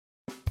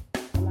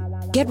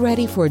Get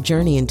ready for a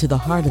journey into the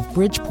heart of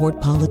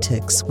Bridgeport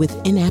politics with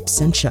In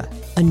Absentia,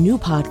 a new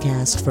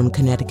podcast from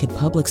Connecticut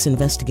Public's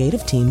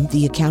investigative team,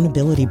 The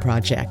Accountability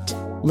Project.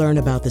 Learn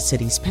about the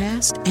city's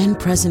past and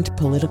present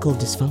political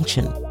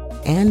dysfunction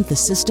and the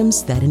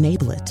systems that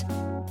enable it.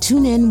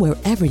 Tune in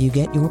wherever you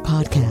get your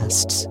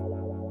podcasts.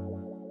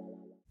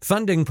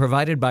 Funding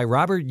provided by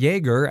Robert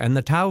Yeager and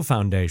the Tao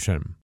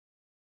Foundation.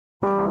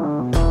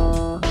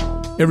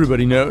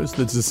 Everybody knows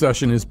that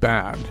secession is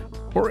bad.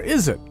 Or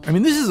is it? I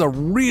mean, this is a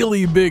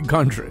really big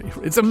country.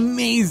 It's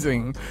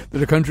amazing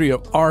that a country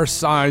of our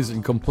size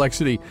and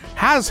complexity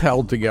has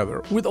held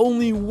together with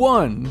only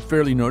one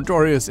fairly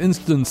notorious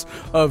instance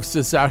of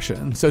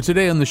secession. So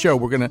today on the show,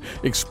 we're going to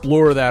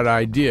explore that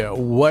idea.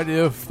 What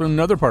if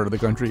another part of the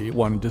country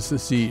wanted to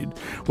secede?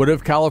 What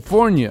if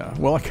California,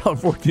 well,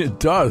 California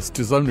does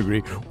to some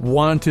degree,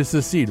 want to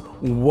secede?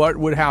 What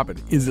would happen?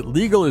 Is it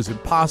legal? Is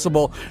it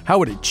possible? How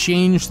would it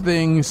change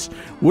things?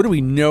 What do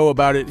we know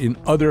about it in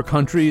other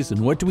countries?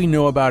 And what do we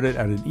know about it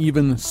at an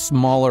even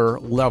smaller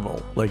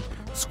level, like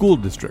school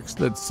districts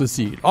that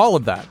secede? All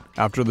of that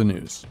after the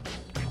news.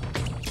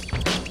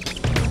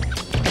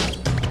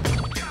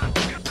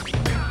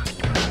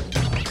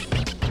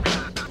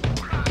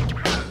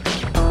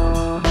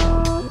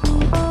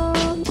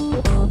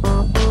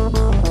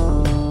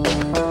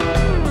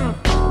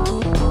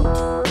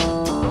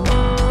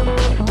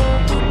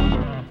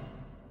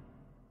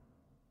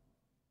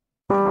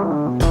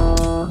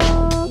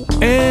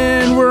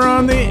 And we're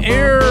on the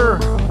air.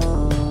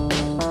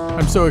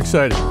 I'm so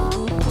excited.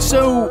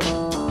 So,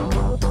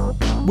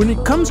 when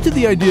it comes to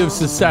the idea of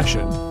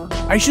secession,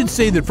 I should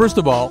say that, first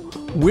of all,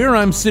 where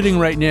I'm sitting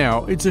right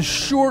now, it's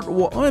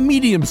a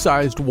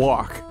medium-sized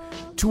walk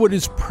to what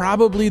is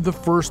probably the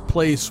first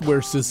place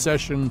where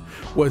secession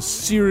was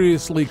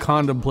seriously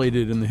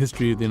contemplated in the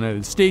history of the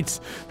United States.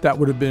 That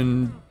would have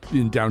been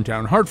in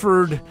downtown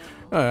Hartford,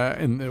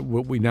 and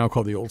what we now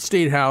call the Old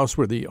State House,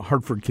 where the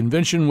Hartford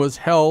Convention was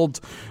held.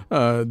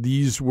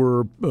 These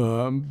were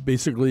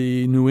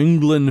basically New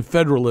England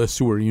Federalists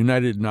who were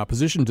united in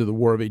opposition to the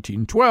War of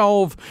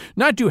 1812,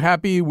 not too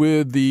happy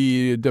with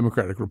the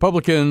Democratic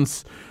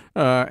Republicans.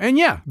 And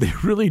yeah, they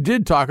really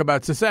did talk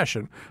about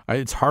secession.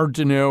 It's hard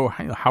to know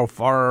how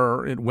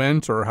far it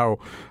went or how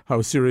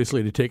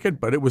seriously to take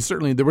it, but it was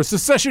certainly, there was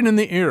secession in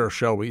the air,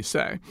 shall we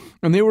say.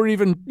 And they were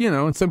even,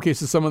 in some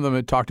cases, some of them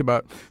had talked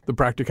about the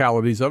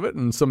practicalities of it,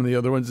 and some of the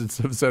other ones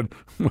have said,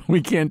 well, we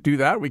can't do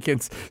that. We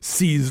can't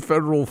seize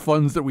federal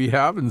funds that we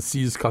have and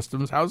seize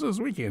customs houses.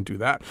 We can't do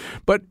that.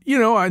 But,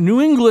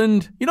 New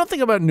England, you don't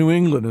think about New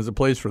England as a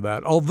place for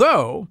that.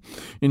 Although,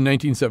 in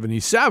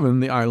 1977,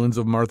 the islands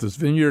of Martha's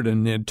Vineyard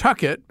and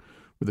Nantucket,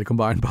 with a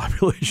combined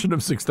population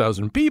of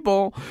 6,000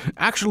 people,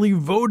 actually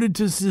voted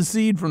to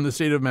secede from the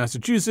state of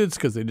Massachusetts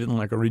because they didn't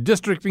like a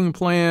redistricting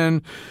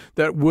plan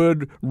that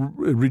would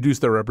reduce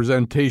their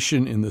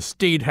representation in the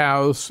state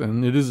house.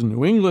 And it isn't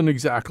New England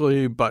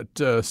exactly, but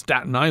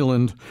Staten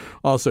Island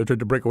also tried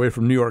to break away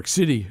from New York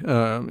City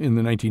in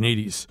the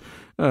 1980s.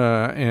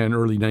 And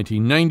early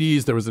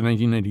 1990s, there was a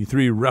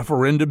 1993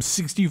 referendum.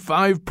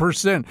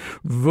 65%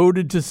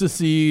 voted to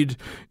secede.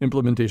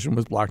 Implementation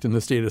was blocked in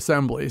the state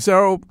assembly.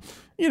 So,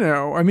 we're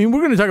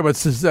going to talk about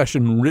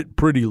secession writ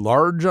pretty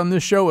large on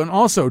this show, and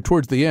also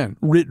towards the end,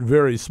 writ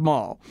very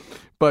small.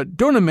 But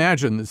don't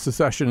imagine that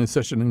secession is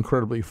such an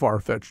incredibly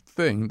far-fetched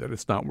thing that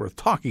it's not worth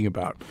talking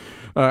about.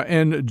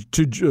 And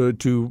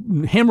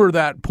to hammer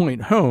that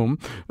point home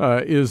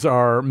is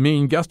our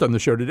main guest on the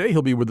show today.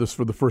 He'll be with us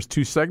for the first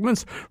two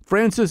segments.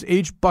 Francis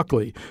H.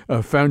 Buckley,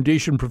 a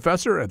foundation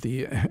professor at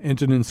the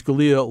Antonin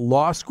Scalia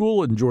Law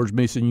School and George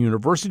Mason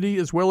University,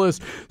 as well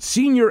as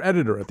senior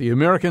editor at the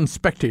American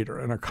Spectator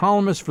and a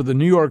columnist for the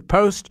New York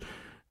Post.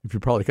 If you're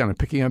probably kind of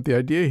picking up the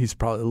idea, he's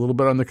probably a little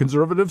bit on the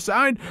conservative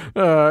side.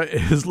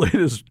 His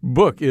latest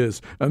book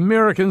is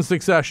American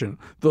Succession,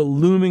 The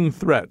Looming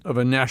Threat of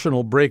a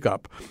National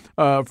Breakup.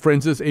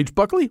 Francis H.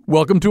 Buckley,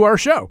 welcome to our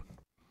show.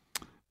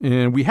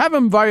 And we have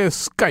him via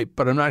Skype,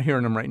 but I'm not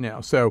hearing him right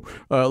now. So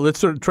let's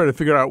sort of try to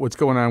figure out what's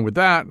going on with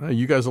that.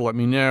 You guys will let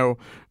me know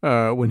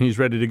when he's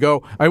ready to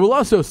go. I will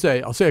also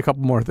say, I'll say a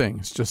couple more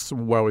things just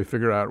while we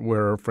figure out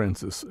where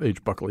Francis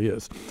H. Buckley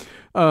is.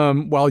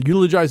 While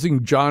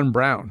eulogizing John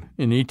Brown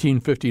in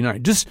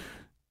 1859,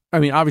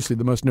 obviously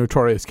the most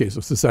notorious case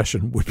of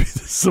secession would be the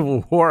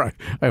Civil War.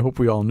 I hope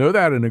we all know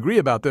that and agree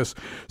about this.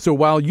 So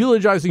while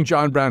eulogizing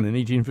John Brown in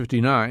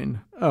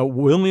 1859,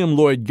 William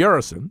Lloyd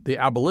Garrison, the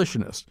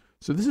abolitionist,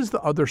 so this is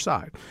the other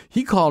side.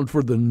 He called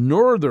for the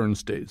northern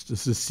states to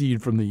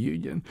secede from the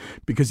Union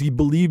because he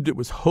believed it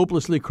was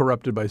hopelessly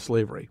corrupted by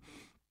slavery.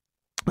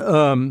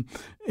 So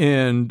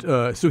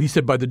he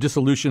said, by the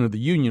dissolution of the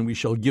Union, we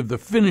shall give the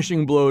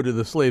finishing blow to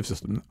the slave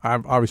system.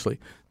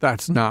 Obviously,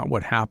 that's not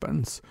what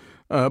happens.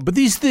 But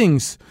these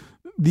things,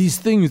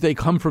 they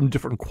come from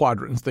different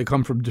quadrants. They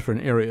come from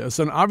different areas.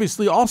 And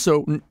obviously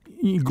also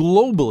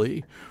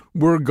globally,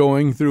 we're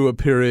going through a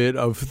period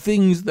of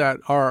things that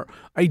are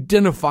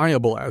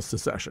identifiable as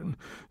secession.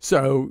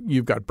 So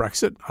you've got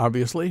Brexit,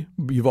 obviously.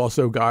 You've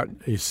also got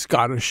a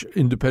Scottish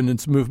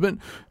independence movement,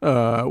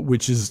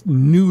 which is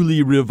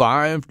newly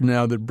revived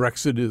now that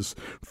Brexit is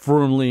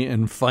firmly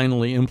and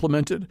finally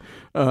implemented.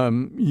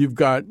 You've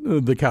got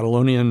the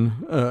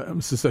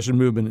Catalonian secession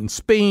movement in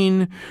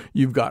Spain.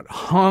 You've got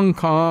Hong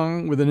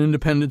Kong with an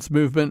independence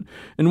movement.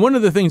 And one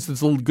of the things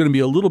that's going to be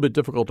a little bit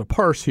difficult to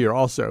parse here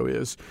also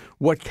is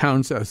what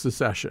counts as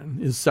secession.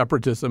 Is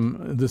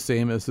separatism the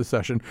same as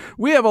secession?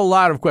 We have a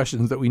lot of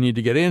questions that we need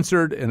to get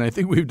answered, and I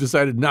think we've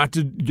decided not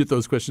to get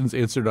those questions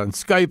answered on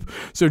Skype.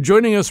 So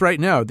joining us right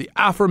now, the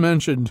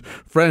aforementioned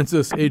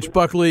Francis H.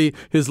 Buckley.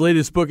 His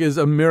latest book is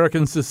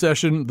American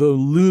Secession, The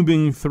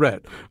Looming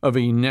Threat of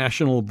a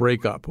National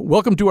Breakup.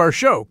 Welcome to our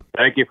show.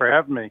 Thank you for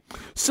having me.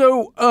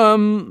 So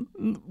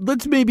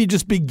let's maybe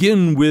just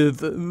begin with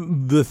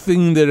the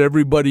thing that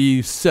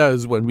everybody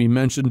says when we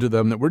mention to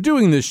them that we're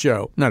doing this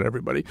show. Not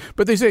everybody,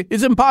 but they say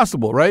it's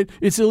impossible, right?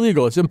 It's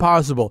illegal. It's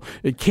impossible.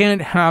 It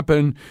can't happen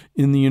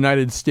in the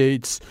United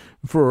States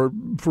for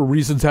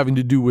reasons having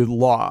to do with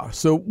law.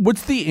 So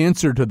what's the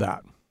answer to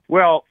that?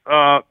 Well,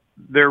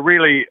 there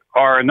really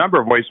are a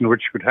number of ways in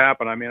which it could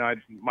happen. I mean,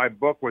 my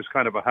book was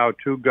kind of a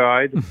how-to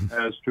guide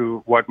as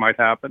to what might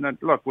happen. And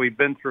look, we've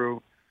been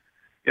through,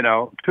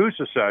 two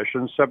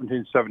secessions.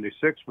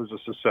 1776 was a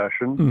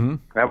secession. Mm-hmm.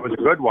 That was a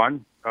good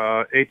one.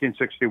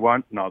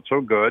 1861, not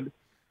so good.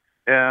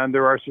 And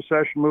there are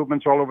secession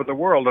movements all over the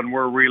world, and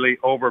we're really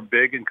over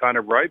big and kind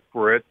of ripe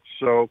for it.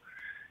 So,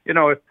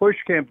 if push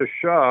came to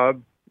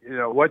shove,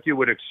 what you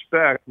would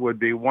expect would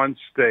be one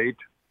state.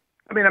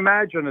 I mean,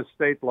 imagine a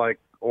state like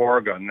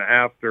Oregon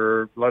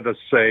after, let us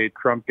say,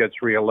 Trump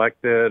gets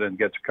reelected and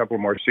gets a couple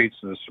more seats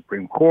in the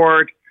Supreme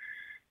Court,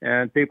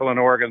 and people in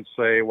Oregon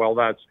say, well,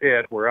 that's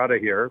it, we're out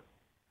of here.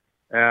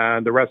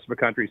 And the rest of the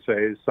country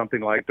says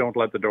something like, don't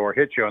let the door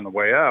hit you on the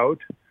way out.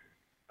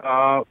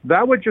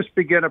 That would just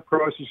begin a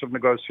process of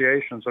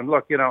negotiations. And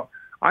look,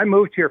 I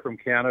moved here from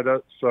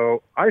Canada,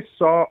 so I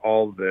saw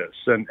all this.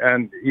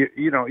 And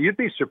you'd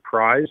be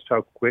surprised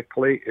how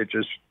quickly it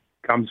just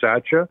comes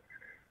at you.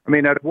 I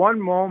mean, at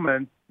one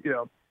moment,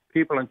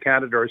 people in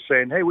Canada are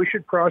saying, hey, we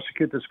should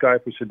prosecute this guy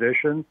for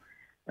sedition.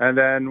 And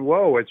then,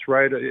 whoa, it's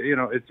right,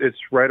 it's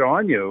right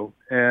on you.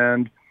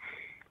 And,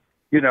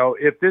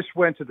 if this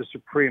went to the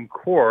Supreme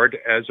Court,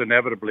 as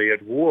inevitably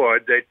it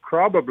would, they'd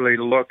probably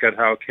look at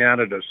how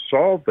Canada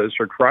solved this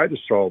or try to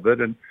solve it.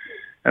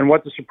 And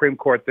what the Supreme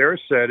Court there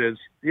said is,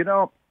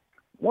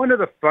 one of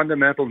the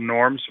fundamental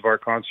norms of our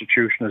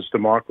Constitution is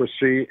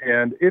democracy.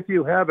 And if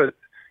you have a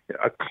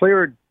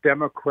clear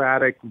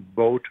democratic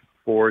vote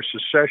for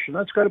secession,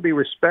 that's got to be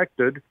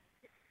respected.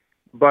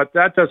 But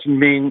that doesn't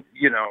mean,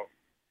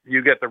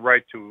 you get the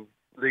right to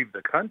leave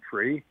the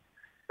country.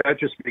 That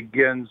just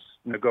begins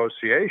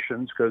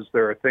negotiations, because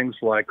there are things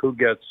like who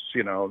gets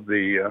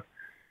the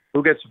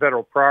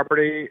federal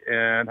property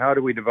and how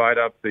do we divide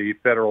up the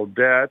federal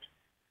debt.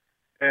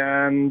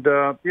 And,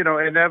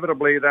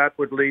 inevitably that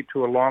would lead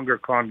to a longer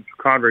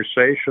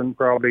conversation,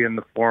 probably in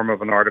the form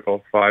of an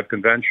Article 5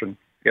 convention,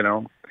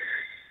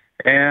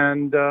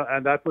 and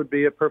that would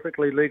be a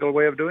perfectly legal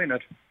way of doing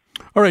it.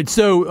 All right.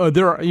 So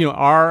there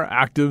are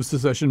active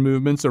secession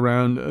movements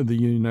around the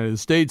United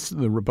States,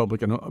 the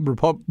Republic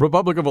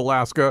of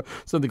Alaska,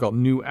 something called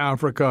New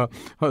Africa,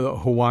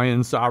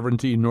 Hawaiian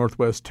Sovereignty,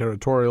 Northwest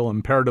Territorial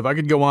Imperative. I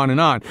could go on and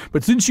on.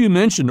 But since you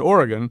mentioned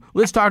Oregon,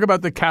 let's talk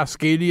about the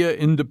Cascadia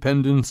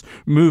Independence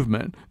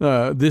Movement.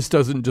 This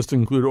doesn't just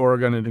include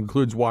Oregon. It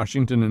includes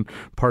Washington and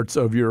parts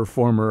of your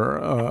former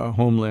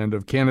homeland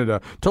of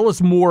Canada. Tell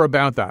us more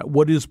about that.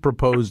 What is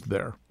proposed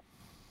there?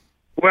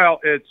 Well,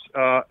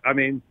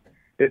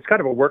 it's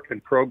kind of a work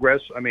in progress.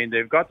 I mean,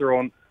 they've got their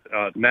own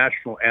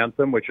national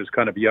anthem, which is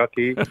kind of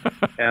yucky,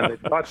 and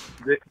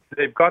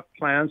they've got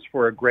plans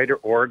for a greater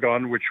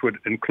Oregon, which would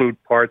include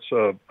parts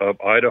of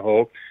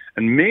Idaho.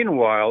 And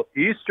meanwhile,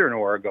 Eastern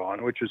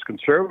Oregon, which is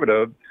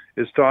conservative,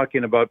 is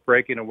talking about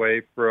breaking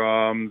away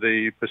from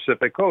the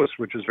Pacific Coast,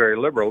 which is very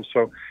liberal.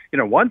 So,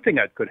 one thing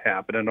that could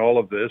happen in all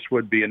of this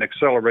would be an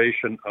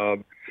acceleration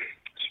of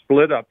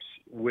split-ups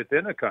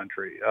within a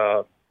country.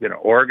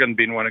 Oregon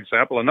being one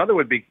example. Another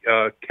would be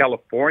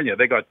California.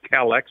 They got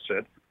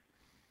Calexit.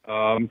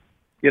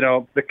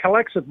 The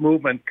Calexit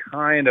movement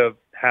kind of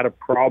had a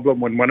problem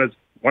when one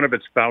of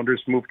its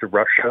founders moved to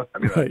Russia.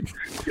 Right.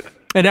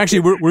 And actually,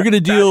 we're going to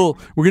deal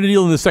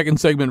in the second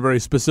segment very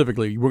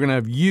specifically. We're going to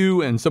have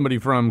you and somebody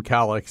from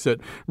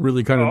Calexit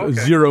really kind of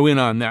zero in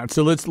on that.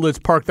 So let's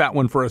park that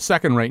one for a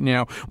second right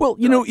now. Well,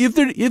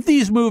 if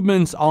these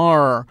movements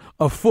are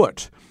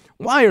afoot,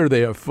 why are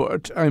they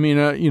afoot? I mean,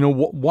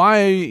 why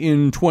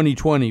in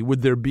 2020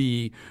 would there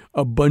be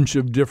a bunch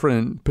of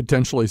different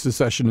potentially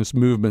secessionist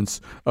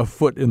movements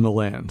afoot in the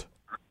land?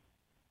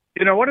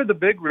 One of the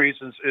big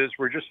reasons is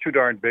we're just too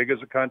darn big as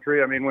a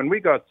country. I mean, when we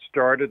got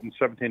started in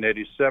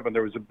 1787,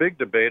 there was a big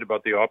debate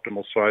about the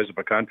optimal size of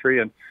a country,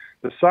 and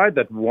the side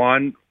that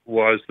won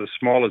was the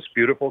smallest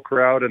beautiful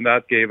crowd, and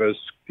that gave us,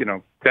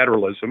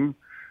 federalism.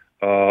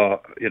 a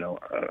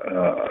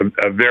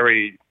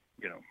very,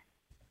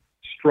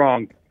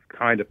 strong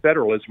kind of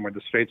federalism where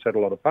the states had a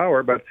lot of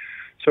power. But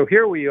so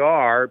here we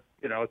are,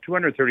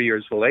 230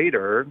 years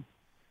later,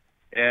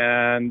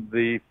 and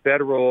the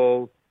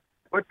federal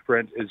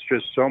footprint is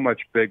just so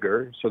much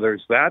bigger. So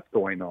there's that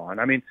going on.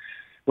 I mean,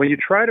 when you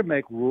try to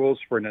make rules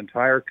for an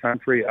entire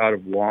country out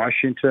of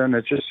Washington,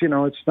 it's just,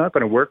 it's not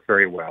going to work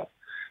very well.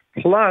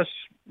 Plus,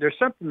 there's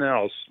something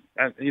else.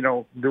 And,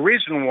 the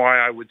reason why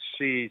I would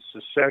see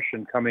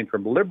secession coming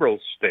from liberal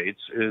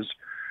states is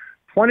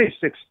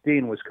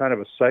 2016 was kind of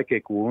a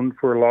psychic wound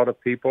for a lot of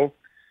people.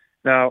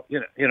 Now,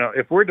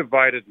 if we're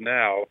divided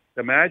now,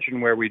 imagine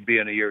where we'd be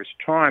in a year's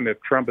time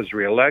if Trump is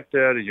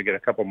reelected and you get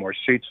a couple more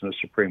seats in the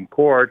Supreme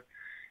Court.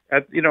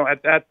 At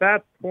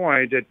that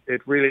point,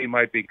 it really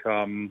might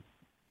become,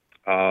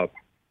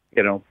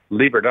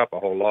 levered up a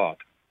whole lot.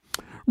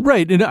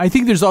 Right. And I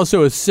think there's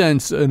also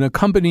an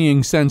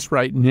accompanying sense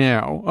right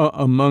now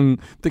among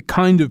the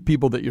kind of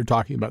people that you're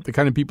talking about, the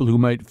kind of people who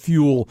might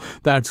fuel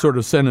that sort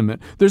of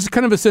sentiment. There's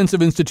kind of a sense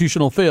of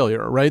institutional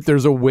failure, right?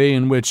 There's a way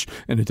in which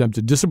an attempt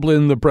to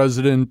discipline the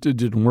president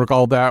didn't work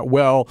all that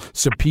well.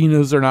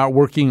 Subpoenas are not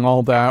working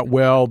all that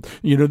well.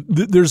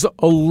 There's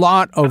a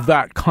lot of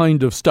that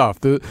kind of stuff.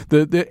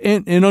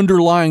 And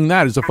underlying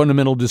that is a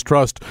fundamental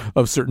distrust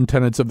of certain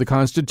tenets of the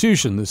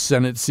Constitution. The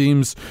Senate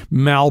seems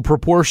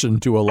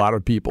malproportioned to a lot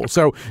of people.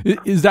 So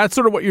is that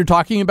sort of what you're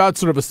talking about,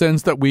 sort of a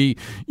sense that we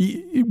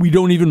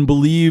don't even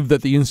believe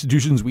that the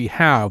institutions we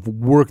have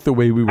work the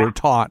way we were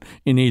taught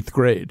in 8th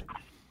grade?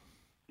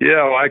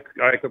 Yeah, well,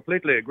 I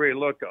completely agree.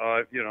 Look,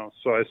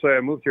 so I say I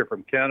moved here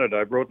from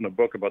Canada. I've written a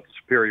book about the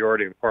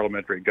superiority of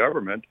parliamentary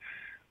government.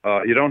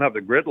 You don't have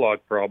the gridlock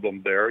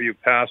problem there. You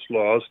pass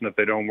laws, and if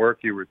they don't work,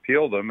 you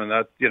repeal them. And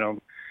that,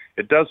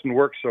 it doesn't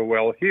work so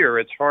well here.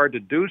 It's hard to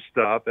do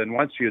stuff, and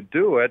once you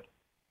do it,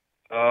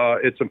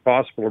 it's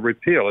impossible to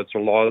repeal. It's the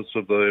laws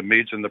of the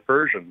Medes and the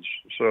Persians.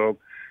 So,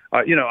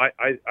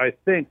 I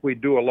think we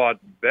do a lot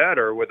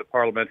better with a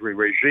parliamentary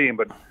regime.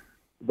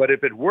 But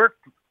if it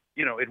worked,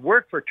 it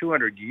worked for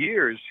 200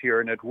 years here,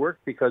 and it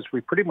worked because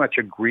we pretty much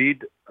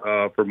agreed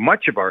for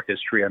much of our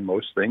history on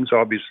most things.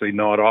 Obviously,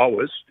 not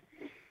always.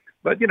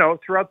 But,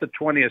 throughout the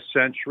 20th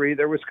century,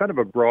 there was kind of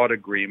a broad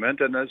agreement,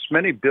 and as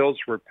many bills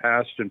were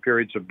passed in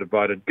periods of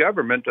divided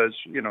government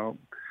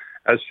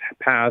as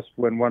passed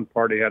when one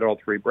party had all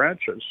three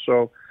branches.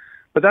 So,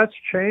 but that's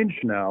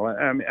changed now,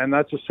 and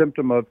that's a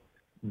symptom of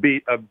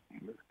the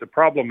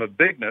problem of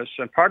bigness.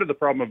 And part of the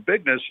problem of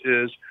bigness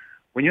is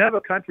when you have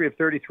a country of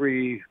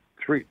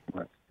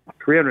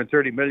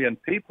 330 million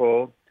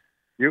people,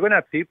 you're going to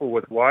have people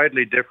with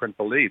widely different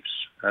beliefs,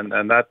 and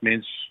that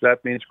means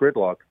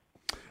gridlock.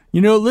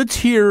 Let's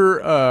hear,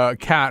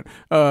 Kat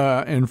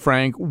and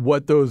Frank,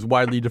 what those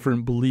widely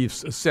different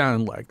beliefs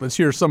sound like. Let's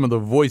hear some of the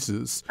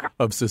voices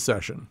of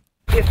secession.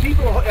 If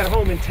people at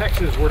home in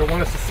Texas were to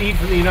want to secede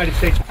from the United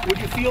States, would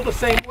you feel the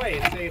same way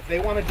and say if they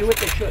want to do it,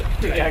 they should?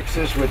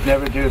 Texas would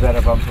never do that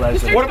if I'm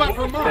president. What about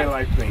Vermont? They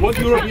like me.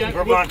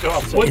 Vermont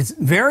also. It's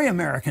very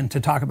American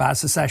to talk about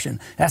secession.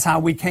 That's how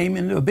we came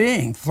into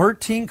being.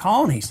 13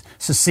 colonies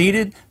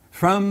seceded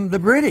from the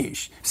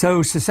British.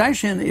 So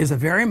secession is a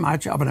very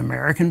much of an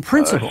American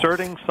principle.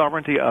 Asserting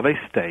sovereignty of a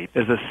state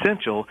is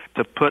essential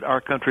to put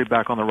our country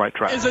back on the right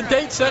track. Is a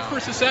date set for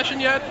secession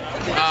yet?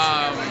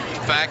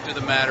 Fact of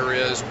the matter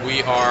is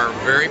we are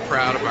very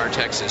proud of our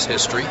Texas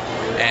history,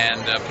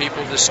 and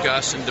people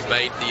discuss and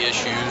debate the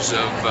issues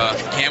of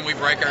can we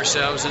break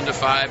ourselves into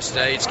 5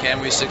 states?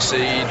 Can we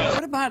succeed?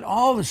 What about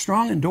all the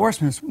strong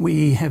endorsements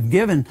we have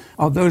given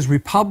of those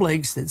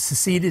republics that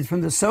seceded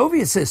from the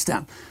Soviet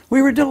system?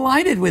 We were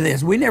delighted with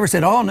this. We never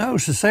said, oh, no,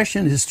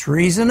 secession is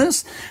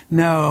treasonous.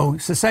 No,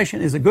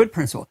 secession is a good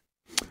principle.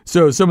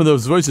 So some of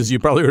those voices, you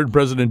probably heard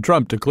President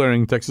Trump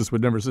declaring Texas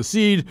would never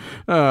secede,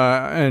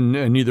 and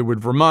neither would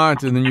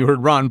Vermont. And then you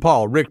heard Ron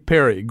Paul, Rick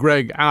Perry,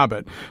 Greg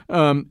Abbott.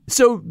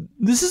 So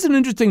this is an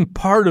interesting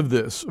part of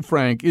this,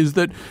 Frank, is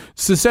that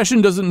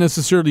secession doesn't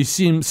necessarily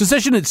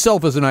secession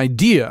itself as an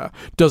idea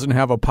doesn't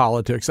have a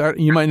politics.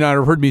 You might not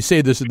have heard me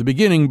say this at the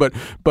beginning, but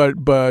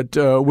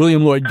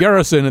William Lloyd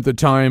Garrison at the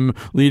time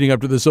leading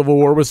up to the Civil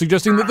War was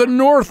suggesting that the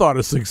North ought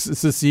to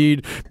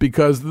secede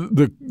because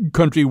the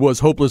country was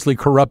hopelessly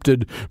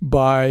corrupted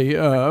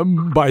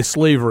by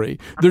slavery.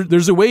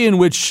 There's a way in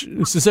which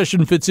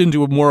secession fits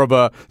into more of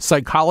a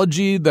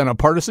psychology than a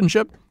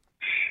partisanship.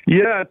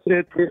 Yeah,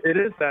 it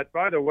is that.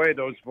 By the way,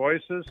 those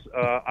voices,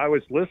 I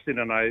was listening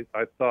and I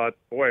thought,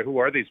 boy, who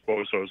are these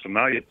bozos? And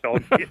now you tell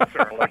me it's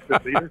our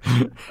elected leaders.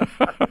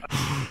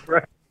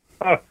 Right.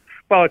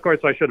 Well, of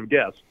course, I should have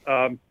guessed.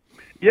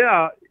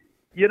 Yeah,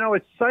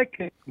 it's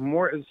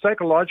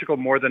psychological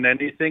more than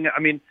anything.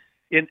 I mean,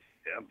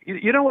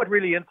 you know what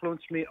really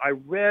influenced me? I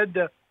read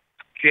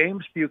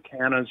James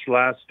Buchanan's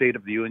last State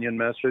of the Union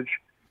message,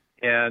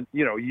 and,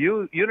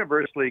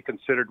 universally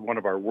considered one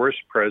of our worst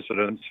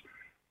presidents.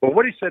 But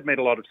what he said made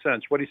a lot of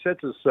sense. What he said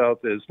to the South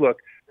is,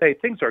 look, hey,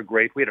 things are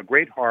great. We had a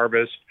great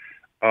harvest.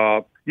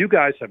 You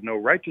guys have no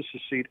right to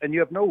secede, and you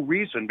have no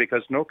reason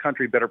because no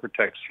country better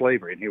protects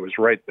slavery. And he was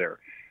right there.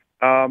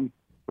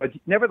 But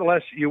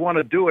nevertheless, you want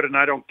to do it, and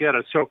I don't get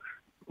it. So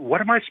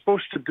what am I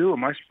supposed to do?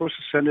 Am I supposed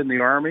to send in the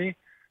army?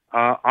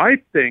 I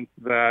think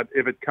that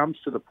if it comes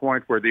to the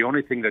point where the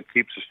only thing that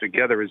keeps us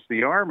together is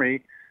the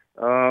army,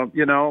 I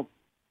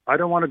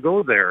don't want to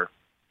go there.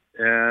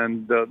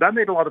 And that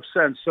made a lot of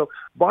sense. So,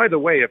 by the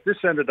way, if this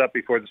ended up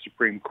before the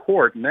Supreme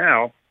Court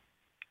now,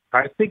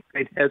 I think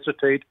they'd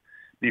hesitate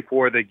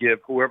before they give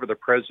whoever the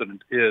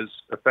president is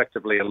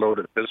effectively a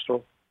loaded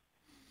pistol.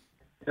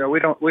 You know, we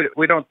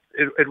don't.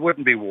 It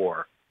wouldn't be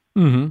war.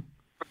 Mm-hmm.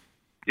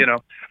 You know,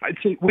 I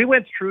think we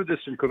went through this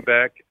in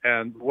Quebec,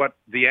 and what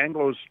the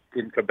Anglos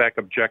in Quebec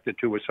objected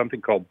to was something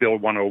called Bill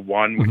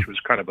 101, which was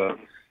kind of a,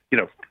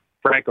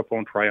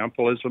 francophone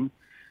triumphalism.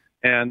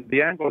 And the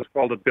Anglos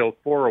called it Bill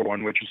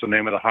 401, which is the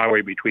name of the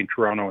highway between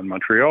Toronto and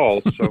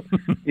Montreal. So,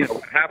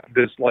 what happened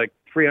is like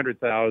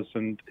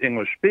 300,000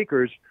 English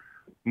speakers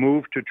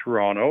moved to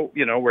Toronto,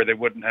 where they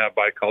wouldn't have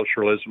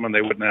biculturalism and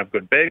they wouldn't have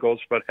good bagels,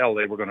 but hell,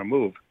 they were going to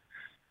move.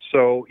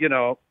 So,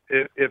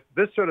 if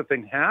this sort of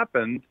thing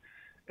happened,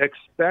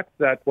 expect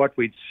that what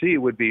we'd see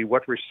would be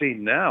what we're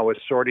seeing now is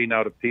sorting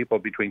out of people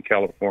between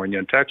California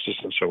and Texas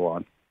and so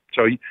on.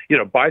 So,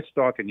 buy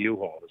stock in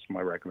U-Haul is my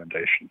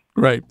recommendation.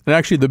 Right. And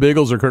actually, the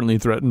bagels are currently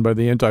threatened by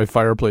the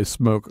anti-fireplace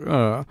smoke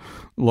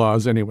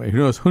laws anyway.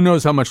 Who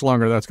knows how much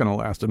longer that's going to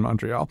last in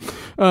Montreal.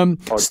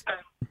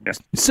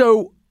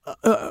 So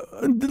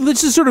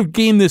let's just sort of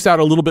game this out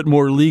a little bit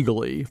more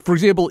legally. For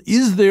example,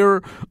 is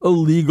there a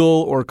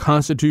legal or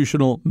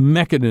constitutional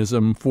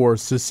mechanism for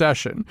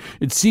secession?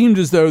 It seemed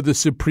as though the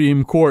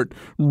Supreme Court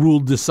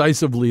ruled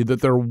decisively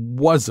that there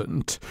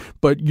wasn't,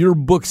 but your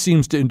book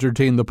seems to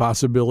entertain the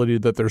possibility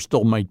that there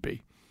still might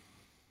be.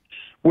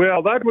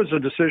 Well, that was a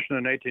decision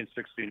in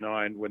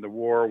 1869 when the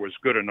war was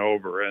good and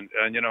over. And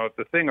if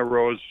the thing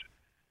arose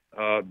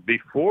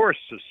before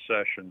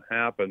secession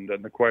happened,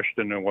 and the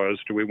question was,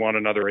 do we want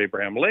another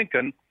Abraham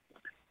Lincoln?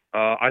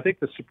 I think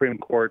the Supreme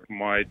Court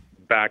might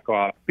back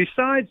off.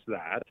 Besides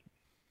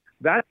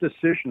that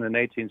decision in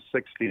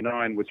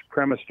 1869 was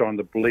premised on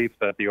the belief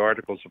that the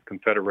Articles of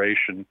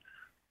Confederation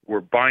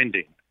were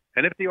binding.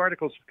 And if the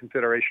Articles of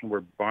Confederation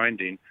were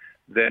binding,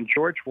 then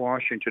George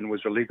Washington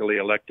was a legally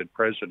elected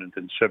president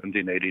in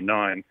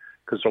 1789,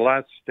 because the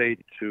last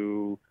state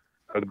to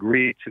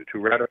agreed to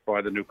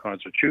ratify the new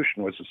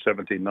Constitution was in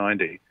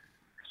 1790.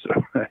 So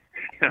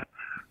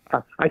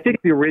I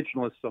think the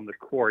originalists on the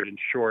court, in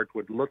short,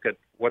 would look at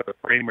what the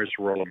framers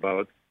were all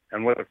about.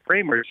 And what the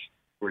framers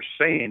were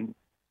saying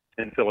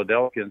in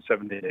Philadelphia in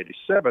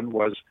 1787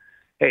 was,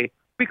 hey,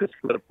 we could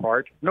split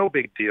apart, no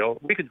big deal.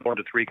 We could go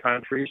into three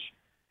countries.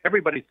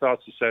 Everybody thought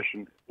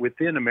secession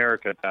within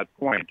America at that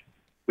point,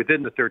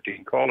 within the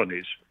 13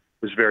 colonies,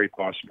 was very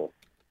possible.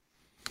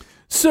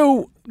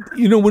 So,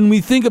 when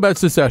we think about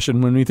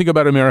secession, when we think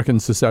about American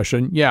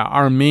secession,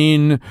 our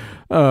main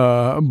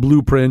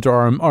blueprint,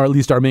 or at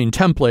least our main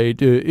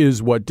template,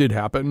 is what did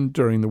happen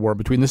during the war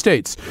between the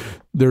states.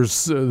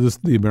 There's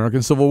the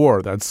American Civil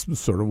War. That's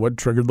sort of what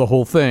triggered the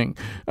whole thing.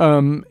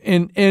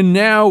 And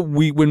now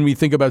when we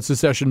think about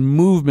secession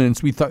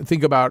movements, we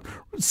think about,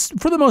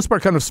 for the most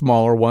part, kind of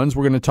smaller ones.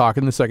 We're going to talk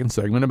in the second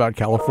segment about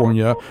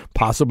California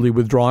possibly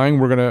withdrawing.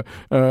 We're going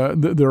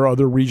to there are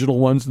other regional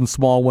ones and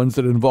small ones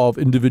that involve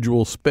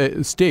individual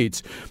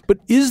states. But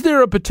is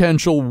there a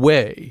potential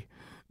way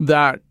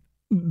that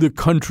the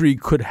country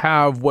could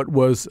have what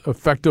was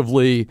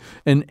effectively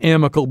an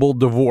amicable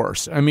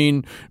divorce? I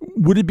mean,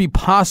 would it be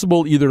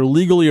possible, either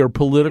legally or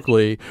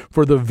politically,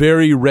 for the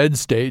very red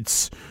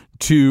states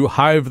to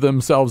hive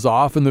themselves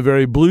off and the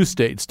very blue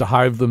states to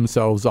hive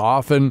themselves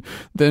off, and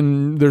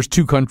then there's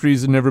two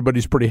countries and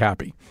everybody's pretty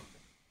happy?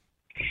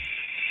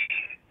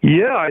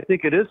 Yeah, I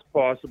think it is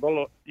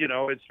possible.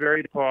 It's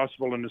very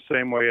possible in the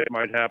same way it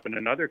might happen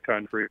in other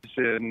countries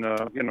in,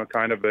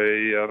 kind of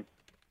a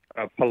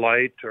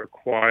polite or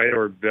quiet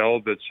or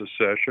velvet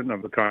secession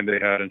of the kind they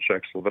had in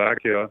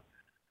Czechoslovakia.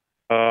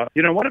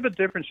 One of the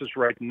differences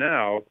right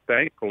now,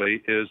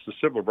 thankfully, is the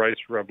civil rights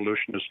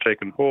revolution has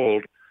taken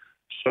hold.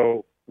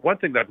 So one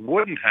thing that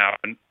wouldn't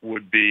happen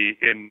would be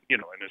in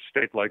a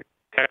state like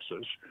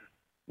Texas,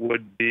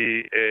 would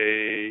be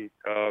a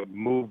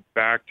move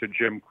back to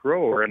Jim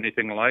Crow or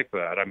anything like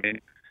that. I mean,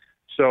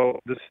 so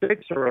the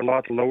stakes are a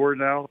lot lower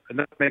now, and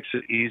that makes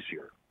it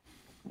easier.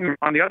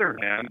 On the other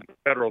hand, the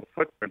federal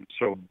footprint is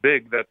so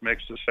big that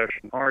makes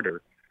secession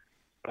harder.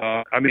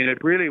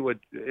 It really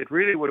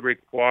would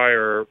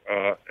require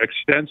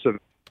extensive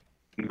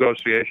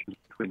negotiations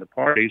between the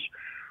parties.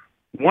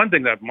 One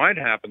thing that might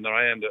happen that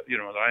I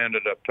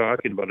ended up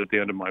talking about at the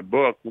end of my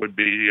book would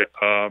be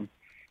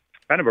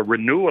kind of a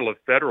renewal of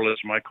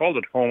federalism. I called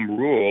it home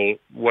rule,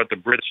 what the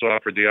Brits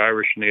offered the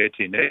Irish in the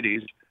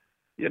 1880s.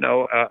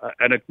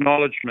 An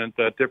acknowledgement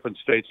that different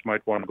states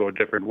might want to go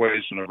different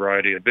ways in a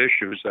variety of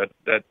issues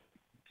that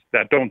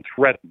don't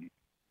threaten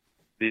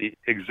the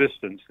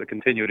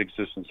continued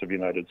existence of the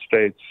United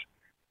States.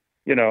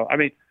 We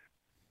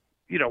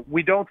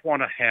don't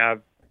want to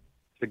have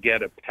to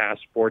get a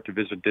passport to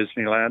visit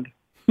Disneyland,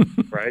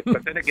 right?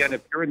 But then again,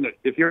 if you're in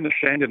the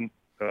Schengen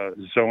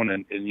zone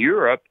in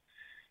Europe,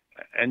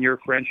 and you're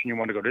French and you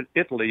want to go to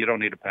Italy, you don't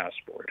need a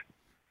passport.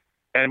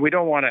 And we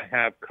don't want to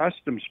have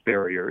customs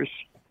barriers.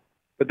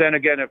 But then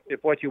again,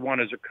 if what you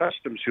want is a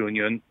customs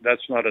union,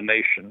 that's not a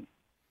nation.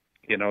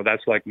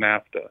 That's like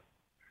NAFTA.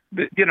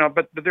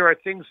 But there are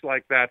things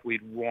like that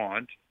we'd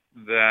want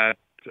that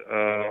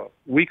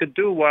we could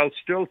do while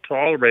still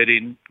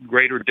tolerating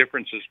greater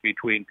differences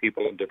between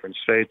people in different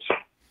states.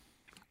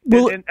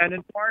 Well, and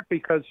in part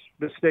because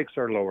the stakes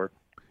are lower.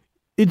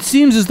 It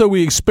seems as though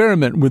we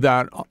experiment with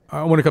that.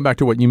 I want to come back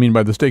to what you mean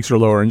by the stakes are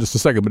lower in just a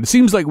second, but it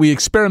seems like we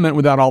experiment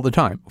with that all the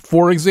time.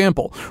 For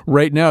example,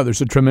 right now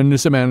there's a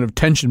tremendous amount of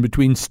tension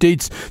between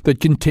states that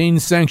contain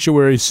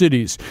sanctuary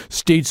cities,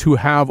 states who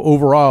have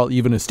overall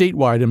even a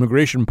statewide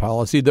immigration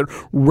policy that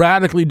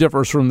radically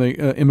differs from the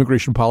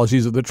immigration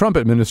policies of the Trump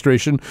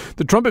administration.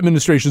 The Trump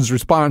administration's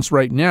response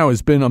right now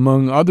has been,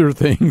 among other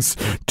things,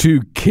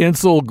 to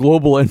cancel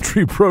global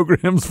entry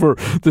programs for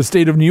the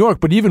state of New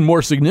York. But even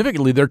more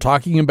significantly, they're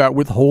talking about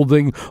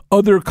withholding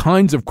other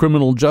kinds of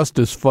criminal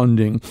justice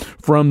funding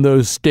from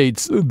those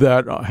states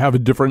that have a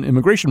different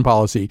immigration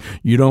policy.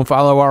 You don't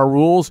follow our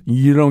rules,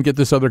 you don't get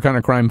this other kind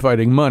of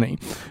crime-fighting money.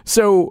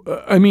 So,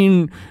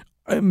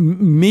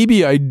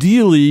 maybe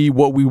ideally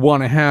what we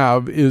want to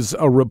have is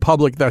a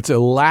republic that's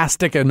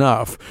elastic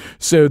enough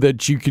so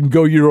that you can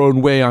go your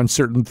own way on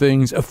certain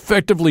things,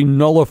 effectively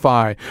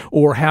nullify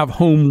or have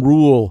home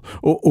rule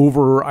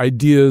over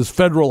ideas,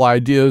 federal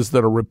ideas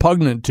that are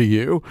repugnant to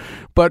you.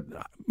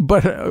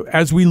 But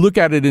as we look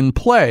at it in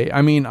play,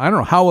 I don't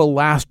know, how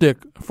elastic,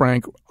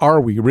 Frank,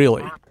 are we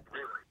really?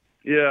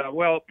 Yeah,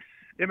 well,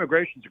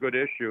 immigration's a good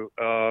issue.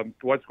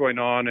 What's going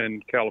on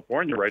in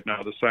California right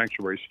now, the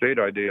sanctuary state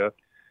idea,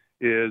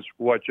 is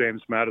what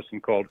James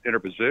Madison called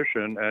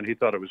interposition, and he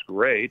thought it was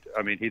great.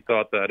 He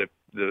thought that if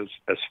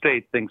a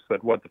state thinks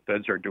that what the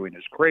feds are doing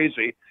is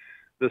crazy,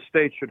 the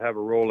state should have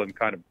a role in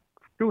kind of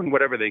doing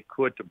whatever they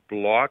could to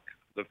block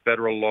the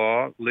federal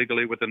law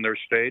legally within their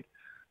state.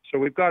 So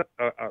we've got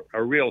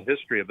a real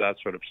history of that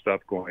sort of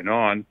stuff going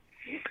on.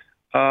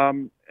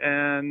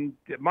 And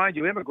mind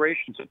you,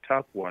 immigration's a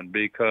tough one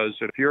because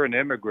if you're an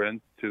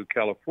immigrant to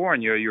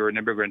California, you're an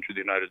immigrant to the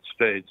United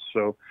States.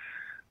 So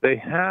they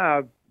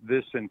have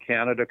this in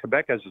Canada.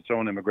 Quebec has its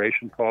own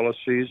immigration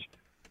policies.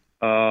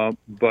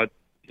 But,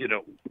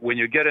 when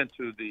you get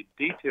into the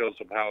details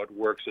of how it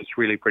works, it's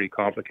really pretty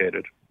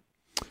complicated.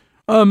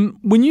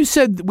 When you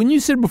said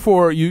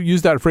before, you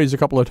used that phrase a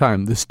couple of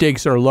times, the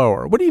stakes are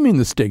lower. What do you mean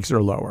the stakes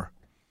are lower?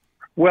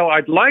 Well,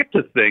 I'd like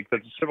to think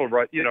that the civil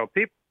rights,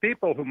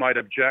 people who might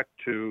object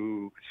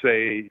to,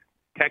 say,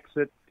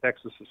 Texas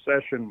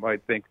secession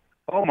might think,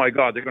 oh, my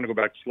God, they're going to go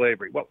back to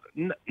slavery. Well,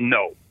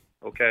 no,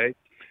 okay?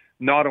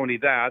 Not only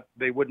that,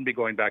 they wouldn't be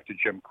going back to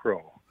Jim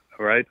Crow,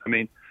 all right?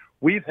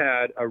 We've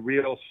had a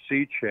real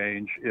sea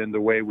change in the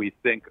way we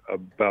think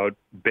about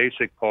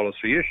basic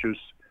policy issues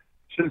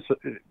since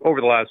over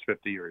the last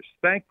 50 years,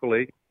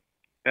 thankfully.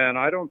 And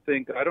I don't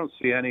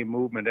see any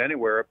movement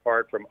anywhere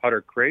apart from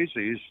utter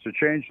crazies to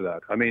change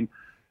that.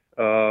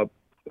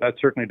 That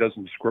certainly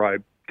doesn't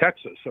describe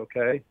Texas,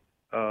 okay?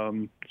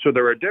 So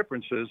there are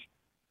differences,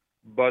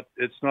 but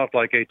it's not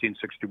like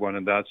 1861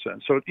 in that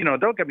sense. So,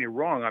 don't get me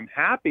wrong. I'm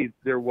happy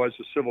there was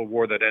a civil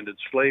war that ended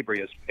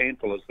slavery, as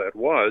painful as that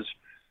was.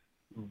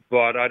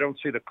 But I don't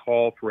see the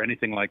call for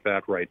anything like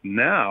that right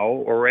now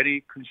or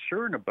any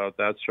concern about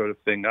that sort of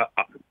thing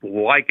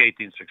like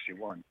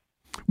 1861.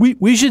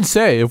 We should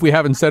say, if we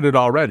haven't said it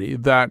already,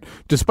 that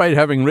despite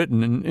having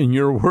written, in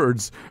your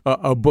words,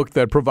 a book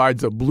that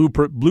provides a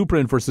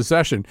blueprint for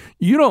secession,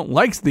 you don't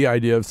like the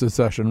idea of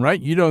secession,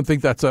 right? You don't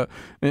think that's,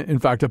 in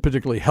fact, a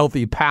particularly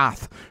healthy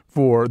path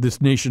for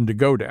this nation to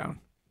go down.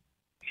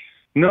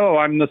 No,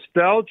 I'm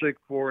nostalgic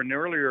for an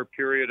earlier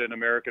period in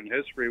American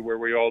history where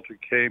we all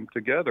came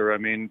together.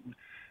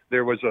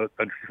 There was a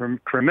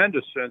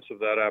tremendous sense of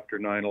that after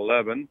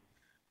 9/11.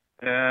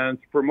 And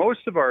for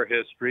most of our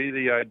history,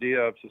 the idea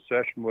of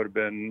secession would have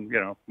been,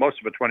 most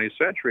of the 20th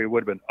century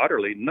would have been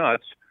utterly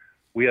nuts.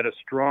 We had a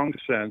strong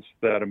sense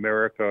that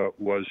America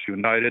was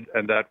united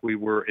and that we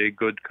were a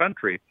good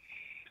country.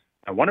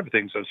 And one of the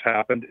things that's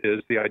happened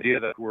is the idea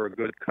that we're a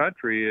good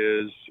country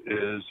is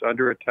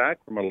under attack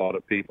from a lot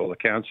of people, the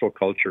cancel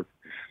culture.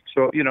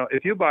 So,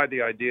 if you buy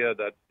the idea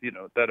that,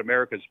 that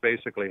America is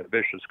basically a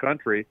vicious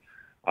country,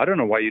 I don't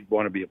know why you'd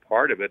want to be a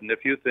part of it. And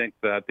if you think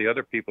that the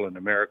other people in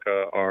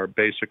America are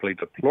basically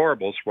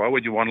deplorables, why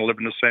would you want to live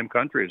in the same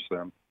country as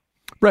them?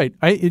 Right.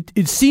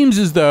 It seems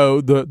as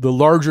though the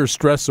larger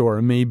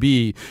stressor may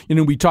be,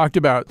 we talked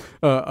about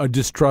a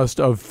distrust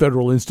of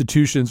federal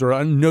institutions or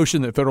a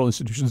notion that federal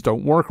institutions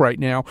don't work right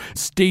now.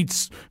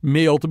 States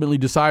may ultimately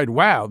decide,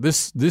 wow,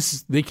 this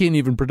they can't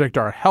even protect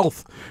our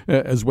health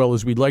as well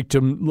as we'd like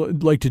to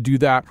do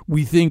that.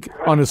 We think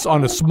on a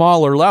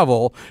smaller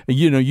level,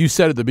 you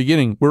said at the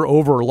beginning, we're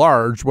over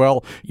large.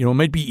 Well, it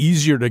might be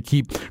easier to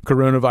keep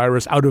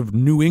coronavirus out of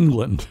New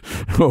England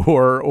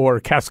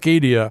or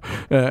Cascadia.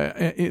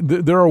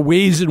 There are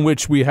ways in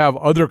which we have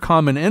other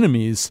common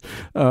enemies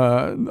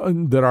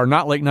that are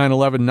not like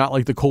 9/11, not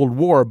like the Cold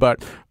War,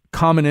 but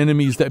common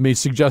enemies that may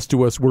suggest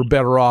to us we're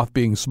better off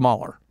being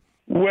smaller.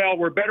 Well,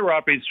 we're better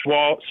off being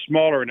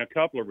smaller in a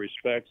couple of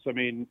respects. I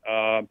mean,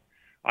 I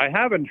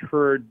haven't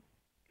heard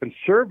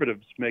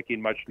conservatives making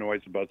much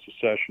noise about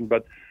secession,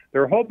 but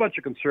there are a whole bunch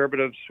of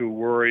conservatives who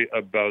worry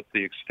about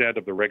the extent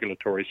of the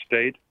regulatory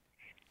state.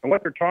 And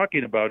what they're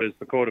talking about is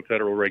the Code of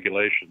Federal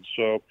Regulations.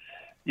 So,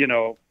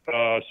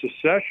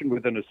 secession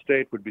within a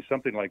state would be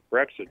something like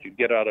Brexit. You'd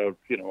get out of,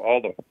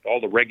 all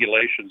the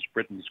regulations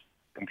Britain's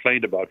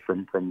complained about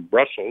from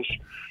Brussels.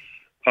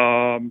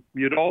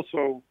 You'd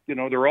also,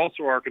 there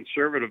also are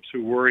conservatives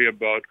who worry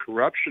about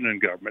corruption in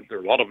government. There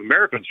are a lot of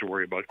Americans who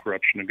worry about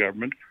corruption in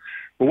government.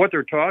 But what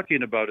they're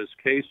talking about is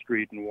K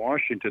Street in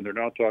Washington. They're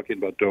not talking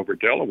about Dover,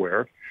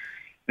 Delaware.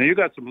 Now, you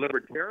got some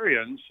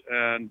libertarians,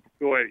 and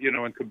boy,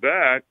 in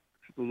Quebec,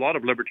 a lot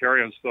of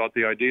libertarians thought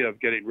the idea of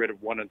getting rid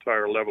of one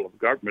entire level of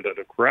government at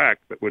a crack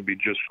that would be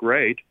just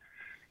great.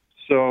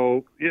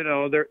 So,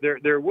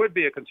 there would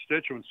be a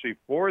constituency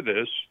for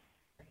this.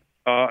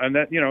 And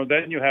then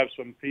you have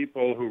some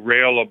people who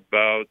rail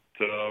about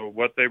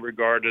what they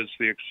regard as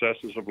the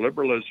excesses of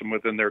liberalism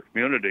within their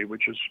community,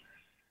 which is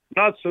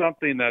not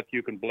something that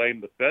you can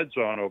blame the feds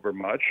on over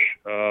much.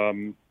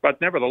 But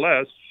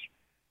nevertheless,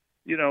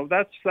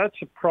 that's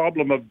a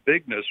problem of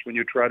bigness when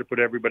you try to put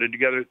everybody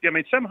together. I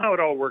mean, somehow it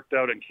all worked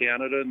out in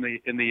Canada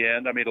in the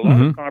end. I mean, a lot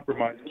of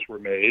compromises were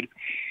made.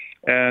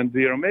 And,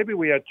 maybe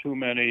we had too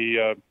many,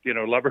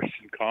 lovers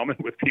in common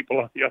with people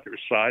on the other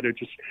side. Or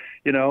just,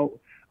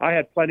 I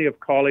had plenty of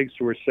colleagues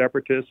who were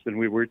separatists, and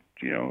we were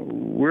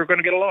going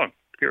to get along,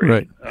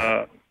 period.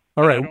 Right.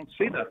 All right. I don't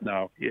see that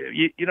now.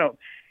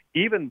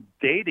 Even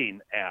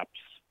dating apps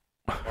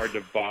are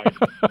divided.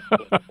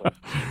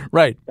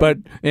 Right, but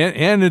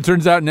and it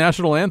turns out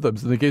national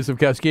anthems in the case of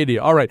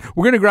Cascadia. All right,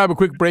 we're going to grab a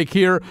quick break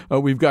here.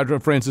 We've got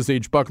Francis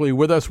H. Buckley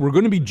with us. We're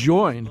going to be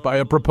joined by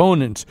a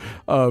proponent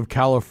of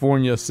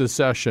California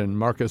secession.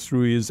 Marcus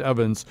Ruiz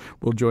Evans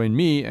will join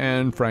me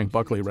and Frank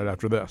Buckley right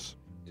after this.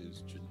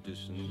 Is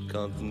tradition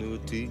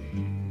continuity?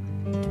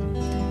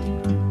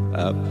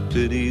 I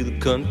pity the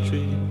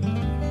country.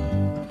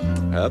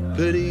 I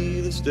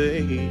pity the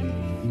state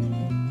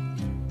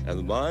and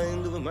the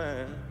mind of a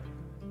man.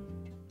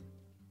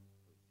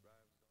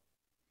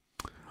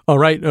 All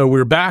right,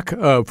 we're back.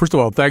 First of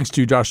all, thanks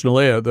to Josh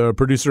Nalea, the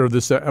producer of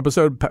this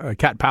episode.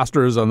 Kat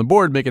Pastor is on the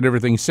board, making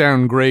everything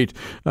sound great.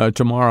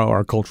 Tomorrow,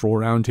 our cultural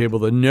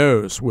roundtable, The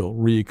Nose, will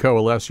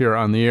re-coalesce here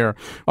on the air.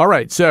 All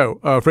right, so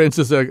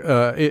Francis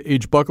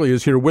H. Buckley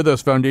is here with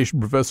us, foundation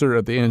professor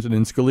at the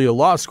Antonin Scalia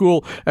Law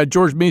School at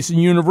George Mason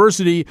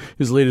University.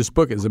 His latest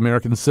book is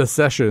American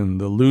Secession,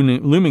 the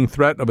looming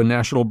threat of a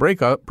national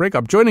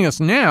breakup. Joining us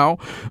now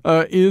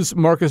is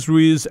Marcus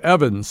Ruiz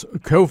Evans,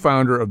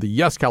 co-founder of the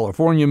Yes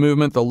California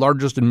movement, the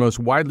largest and most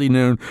widely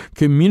known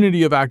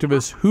community of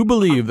activists who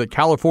believe that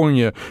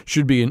California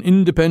should be an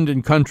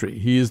independent country.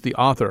 He is the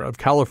author of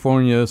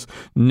California's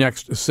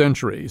Next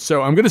Century.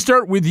 So I'm going to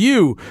start with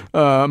you,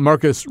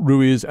 Marcus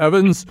Ruiz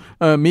Evans.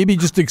 Maybe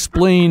just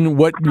explain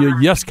what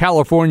Yes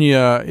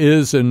California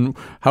is and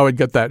how it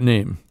got that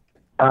name.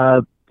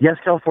 Yes,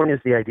 California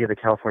is the idea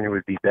that California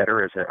would be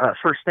better as a...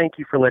 first, thank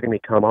you for letting me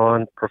come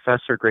on.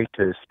 Professor, great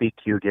to speak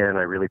to you again.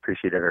 I really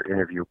appreciated our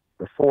interview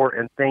before,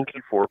 and thank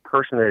you for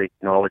personally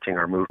acknowledging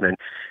our movement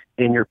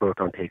in your book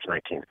on page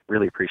 19.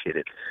 Really appreciate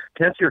it.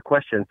 To answer your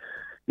question,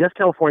 Yes,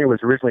 California was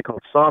originally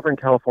called Sovereign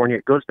California.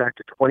 It goes back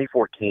to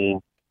 2014.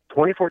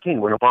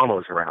 2014, when Obama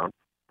was around,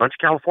 a bunch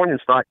of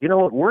Californians thought, you know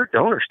what, we're a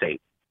donor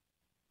state,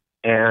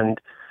 and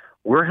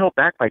we're held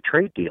back by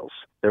trade deals.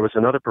 There was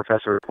another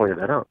professor who pointed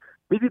that out.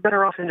 We'd be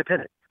better off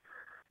independent.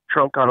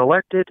 Trump got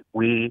elected.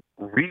 We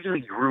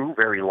really grew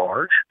very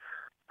large.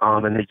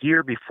 And the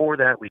year before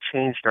that, we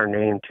changed our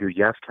name to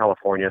Yes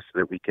California so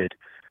that we could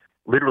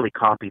literally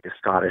copy the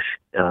Scottish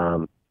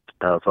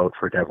vote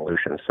for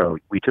devolution. So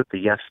we took the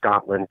Yes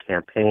Scotland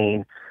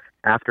campaign.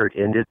 After it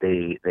ended,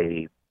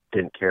 they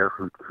didn't care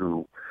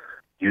who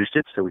used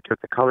it. So we took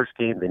the color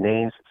scheme, the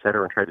names, et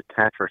cetera, and tried to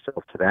attach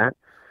ourselves to that.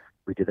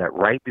 We did that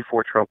right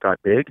before Trump got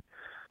big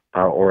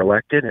or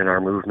elected, and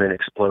our movement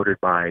exploded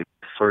by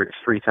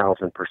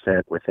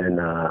 3,000% within,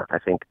 I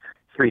think,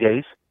 3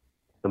 days,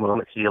 the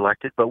moment he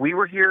elected. But we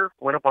were here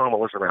when Obama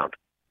was around,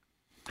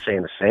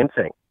 saying the same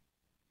thing.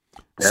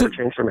 Never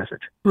changed their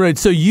message. Right.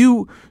 So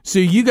you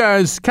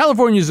guys,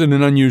 California's in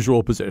an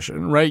unusual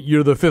position, right?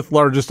 You're the fifth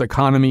largest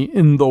economy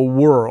in the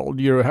world.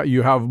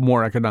 You have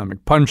more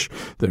economic punch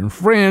than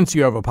France.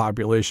 You have a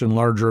population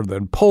larger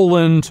than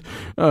Poland.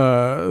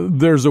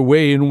 There's a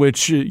way in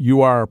which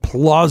you are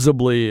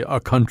plausibly a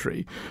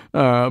country,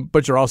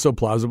 but you're also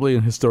plausibly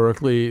and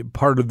historically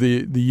part of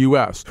the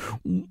U.S.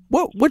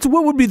 What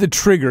would be the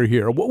trigger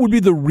here? What would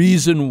be the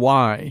reason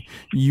why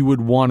you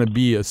would want to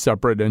be a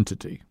separate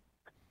entity?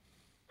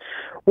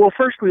 Well,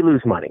 first we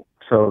lose money.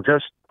 So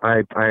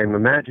I'm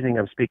imagining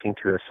I'm speaking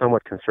to a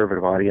somewhat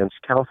conservative audience.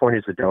 California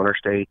is a donor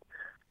state.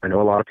 I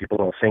know a lot of people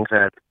don't think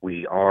that.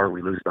 We are.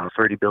 We lose about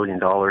 $30 billion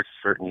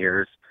certain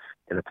years.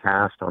 In the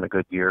past, on a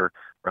good year,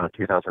 around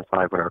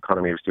 2005 when our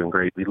economy was doing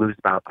great, we lose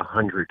about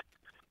 $100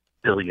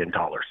 billion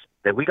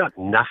that we got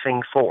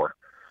nothing for.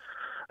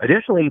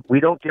 Additionally, we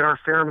don't get our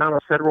fair amount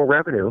of federal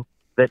revenue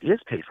that is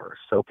paid for.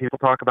 So people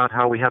talk about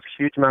how we have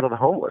a huge amount of the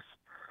homeless.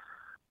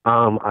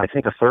 I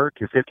think a third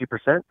to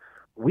 50%.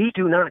 We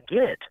do not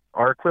get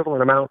our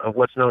equivalent amount of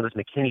what's known as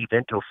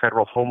McKinney-Vento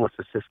federal homeless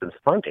assistance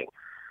funding.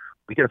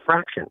 We get a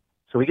fraction.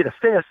 So we get a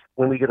fifth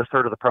when we get a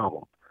third of the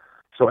problem.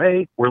 So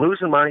A, we're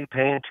losing money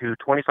paying to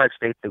 25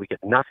 states that we get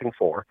nothing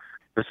for.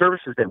 The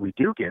services that we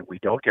do get, we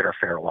don't get our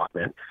fair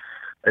allotment.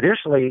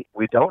 Additionally,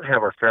 we don't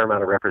have our fair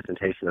amount of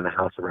representation in the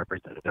House of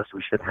Representatives.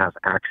 We should have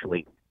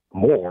actually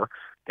more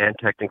and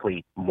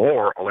technically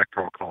more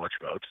electoral college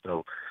votes.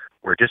 So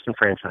we're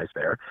disenfranchised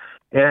there.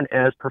 And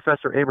as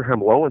Professor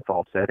Abraham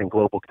Lowenthal said in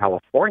Global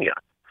California,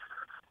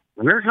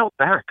 we're held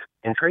back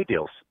in trade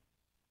deals.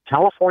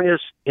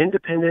 California's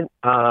independent.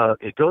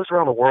 It goes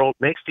around the world,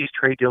 makes these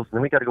trade deals, and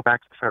then we got to go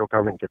back to the federal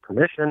government and get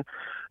permission.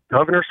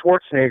 Governor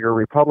Schwarzenegger,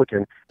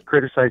 Republican,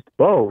 criticized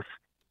both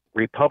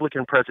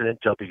Republican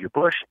President W.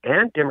 Bush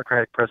and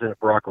Democratic President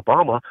Barack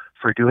Obama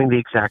for doing the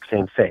exact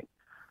same thing,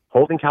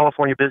 holding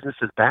California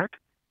businesses back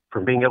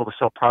from being able to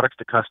sell products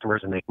to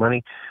customers and make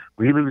money.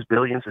 We lose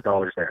billions of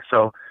dollars there.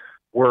 So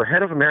we're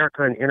ahead of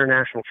America in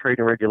international trade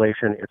and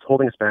regulation. It's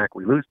holding us back.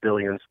 We lose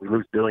billions. We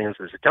lose billions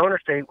as a donor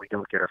state. We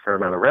don't get our fair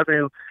amount of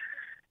revenue.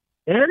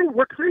 And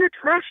we're kind of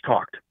trash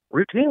talked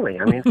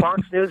routinely. I mean,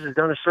 Fox News has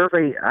done a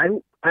survey.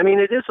 I mean,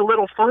 it is a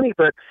little funny,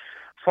 but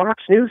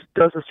Fox News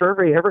does a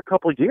survey every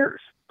couple of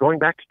years, going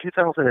back to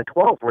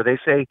 2012, where they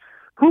say,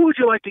 who would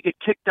you like to get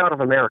kicked out of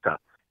America?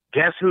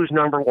 Guess who's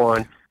number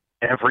one?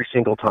 Every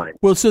single time.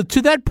 Well, so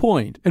to that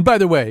point, and by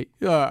the way,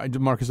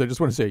 Marcus, I just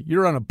want to say,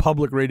 you're on a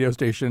public radio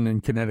station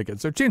in Connecticut,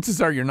 so chances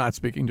are you're not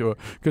speaking to a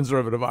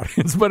conservative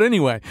audience. But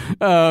anyway,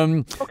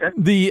 okay.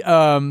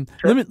 Sure.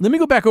 let me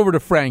go back over to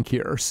Frank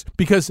here,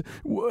 because,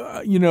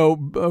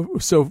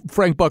 so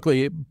Frank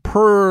Buckley,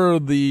 per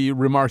the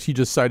remarks he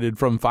just cited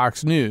from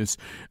Fox News,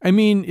 I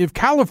mean, if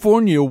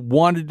California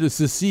wanted to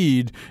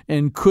secede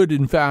and could,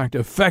 in fact,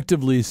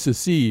 effectively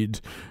secede,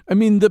 I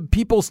mean, the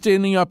people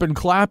standing up and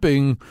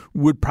clapping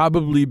would probably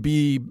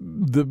be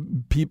the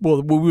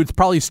people. We would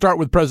probably start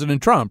with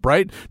President Trump,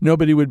 right?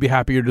 Nobody would be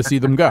happier to see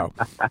them go.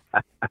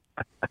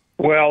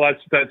 Well,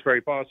 that's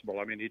very possible.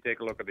 I mean, you take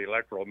a look at the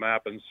electoral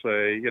map and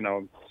say,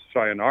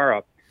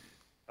 sayonara.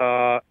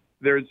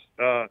 There's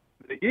the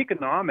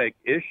economic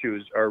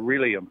issues are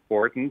really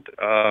important.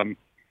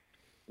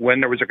 When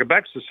there was a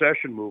Quebec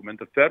secession movement,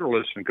 the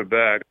Federalists in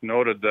Quebec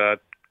noted that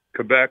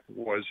Quebec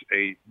was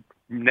a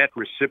net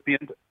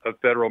recipient of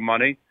federal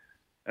money.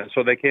 And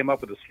so they came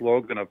up with a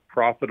slogan of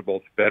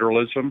profitable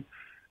federalism.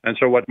 And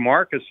so what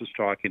Marcus is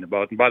talking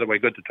about, and by the way,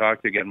 good to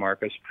talk to you again,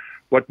 Marcus,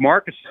 what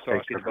Marcus is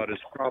talking about is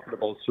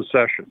profitable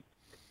secession,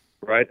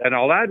 right? And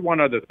I'll add one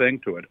other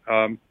thing to it.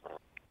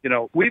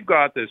 We've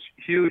got this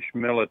huge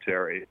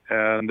military,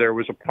 and there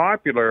was a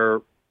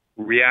popular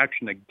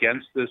reaction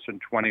against this in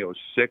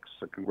 2006,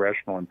 the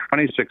congressional in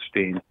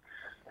 2016.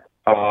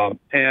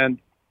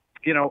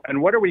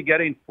 And what are we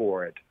getting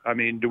for it? I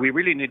mean, do we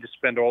really need to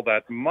spend all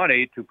that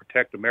money to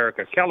protect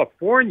America?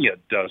 California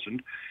doesn't.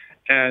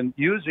 And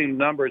using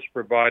numbers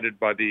provided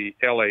by the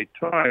LA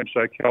Times,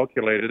 I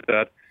calculated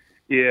that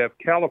if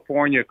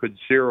California could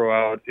zero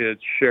out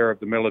its share of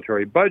the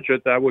military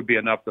budget, that would be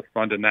enough to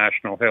fund a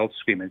national health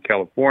scheme in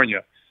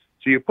California.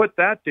 So you put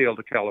that deal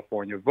to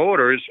California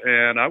voters,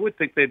 and I would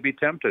think they'd be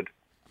tempted.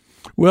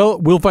 Well,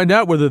 we'll find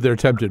out whether they're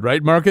tempted,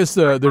 right, Marcus?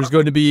 There's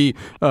going to be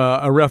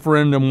a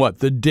referendum,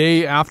 the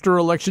day after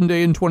Election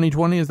Day in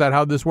 2020? Is that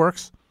how this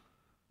works?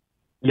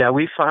 Yeah,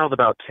 we filed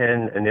about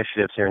 10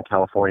 initiatives here in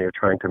California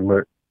trying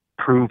to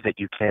prove that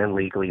you can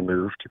legally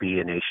move to be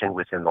a nation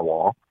within the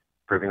law,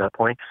 proving that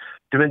point.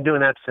 We've been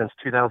doing that since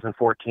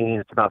 2014.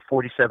 It's about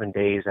 47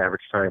 days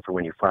average time for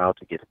when you file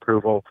to get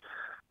approval.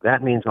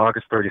 That means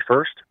August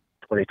 31st,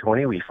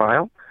 2020, we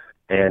file.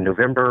 And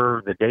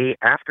November, the day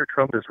after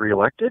Trump is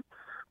reelected,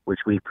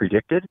 which we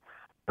predicted,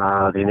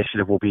 the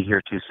initiative will be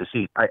here to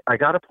secede. I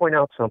got to point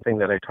out something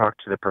that I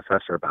talked to the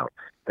professor about,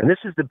 and this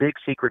is the big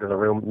secret in the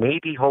room.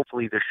 Maybe,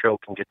 hopefully, this show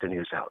can get the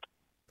news out.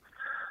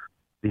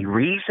 The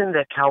reason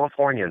that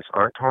Californians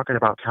aren't talking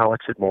about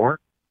Calexit more,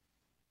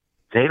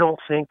 they don't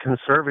think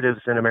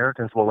conservatives and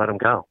Americans will let them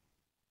go.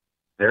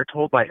 They're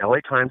told by LA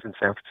Times and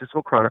San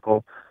Francisco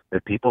Chronicle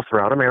that people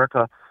throughout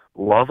America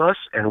love us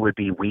and would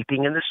be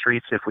weeping in the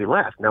streets if we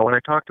left. Now, when I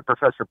talk to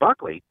Professor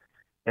Buckley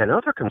and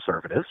other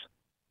conservatives,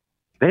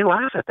 they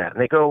laugh at that,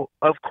 and they go,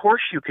 of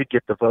course you could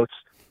get the votes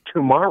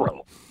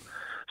tomorrow.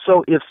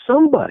 So if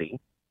somebody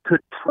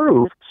could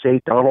prove,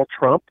 say, Donald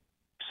Trump,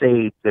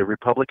 say, the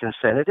Republican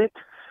Senate,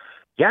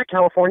 yeah,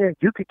 California,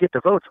 you could get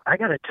the votes. I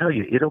got to tell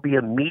you, it'll be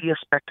a media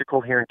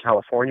spectacle here in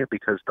California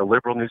because the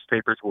liberal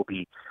newspapers will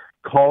be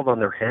called on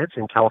their heads,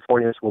 and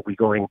Californians will be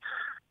going,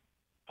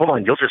 hold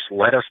on, you'll just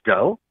let us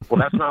go?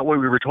 Well, that's not what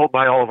we were told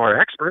by all of our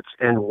experts,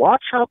 and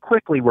watch how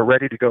quickly we're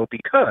ready to go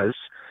because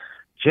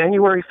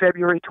January,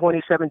 February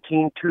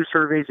 2017, 2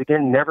 surveys,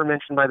 again, never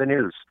mentioned by the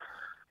news.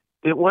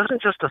 It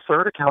wasn't just a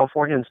third of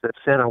Californians that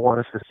said, I want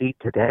us to secede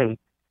today.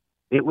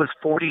 It was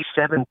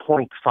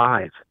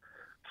 47.5.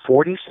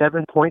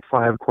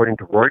 47.5, according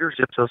to Reuters,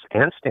 Ipsos,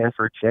 and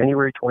Stanford,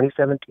 January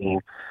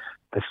 2017.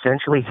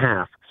 Essentially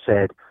half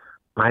said,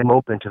 I'm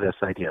open to this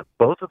idea.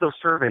 Both of those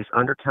surveys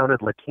undercounted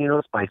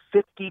Latinos by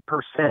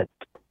 50%.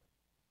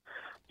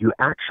 You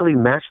actually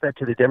match that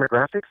to the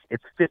demographics,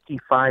 it's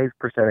 55%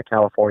 of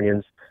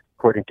Californians,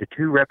 according to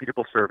two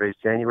reputable surveys,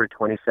 January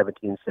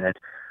 2017, said,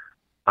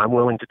 I'm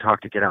willing to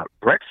talk to get out.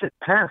 Brexit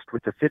passed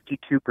with a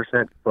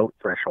 52% vote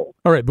threshold.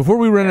 All right, before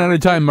we run out of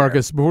time,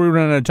 Marcus, I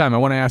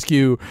want to ask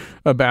you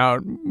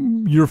about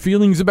your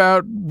feelings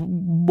about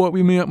what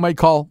we might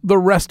call the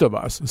rest of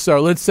us.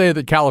 So let's say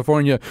that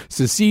California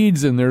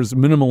secedes and there's a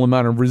minimal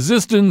amount of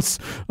resistance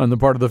on the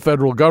part of the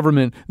federal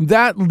government.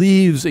 That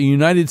leaves a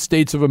United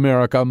States of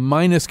America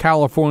minus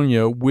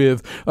California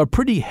with a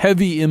pretty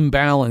heavy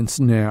imbalance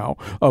now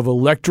of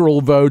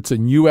electoral votes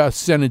and U.S.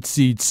 Senate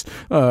seats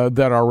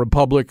that are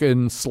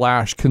Republican/conservative.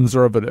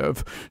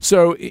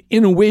 So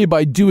in a way,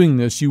 by doing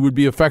this, you would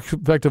be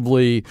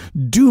effectively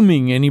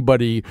dooming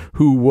anybody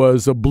who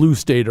was a blue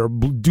state or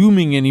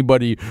dooming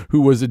anybody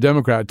who was a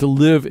Democrat to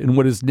live in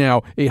what is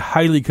now a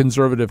highly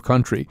conservative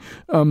country.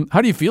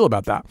 How do you feel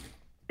about that?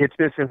 It's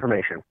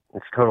misinformation.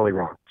 It's totally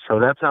wrong. So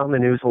that's out in the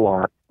news a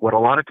lot. What a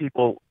lot of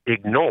people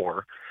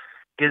ignore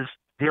is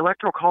the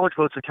Electoral College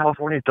votes of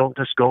California don't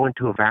just go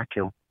into a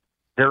vacuum.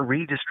 They're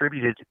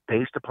redistributed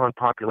based upon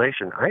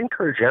population. I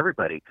encourage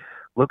everybody,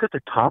 look at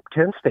the top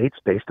 10 states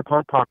based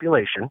upon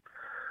population.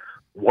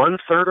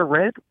 1/3 are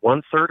red,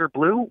 1/3 are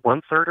blue,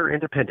 1/3 are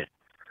independent.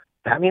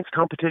 That means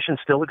competition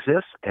still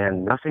exists,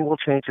 and nothing will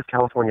change if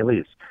California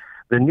leaves.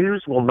 The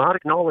news will not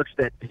acknowledge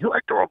that the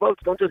electoral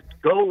votes don't just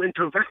go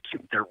into a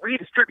vacuum. They're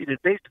redistributed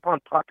based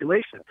upon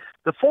population.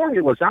 The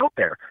formula's out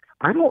there.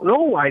 I don't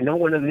know why no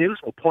one in the news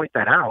will point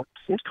that out.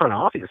 Seems kind of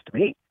obvious to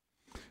me.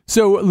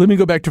 So let me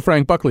go back to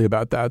Frank Buckley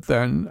about that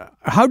then.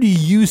 How do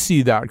you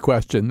see that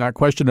question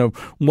of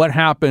what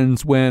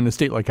happens when a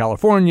state like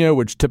California,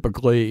 which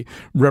typically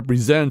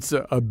represents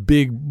a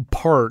big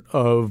part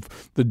of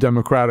the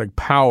democratic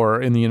power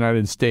in the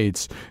United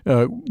States,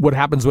 what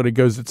happens when it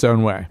goes its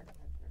own way?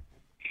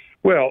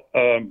 Well,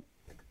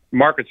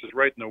 Marcus is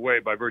right in the way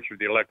by virtue of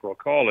the Electoral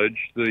College.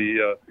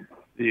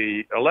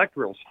 The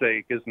electoral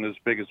stake isn't as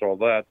big as all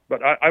that.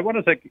 But I want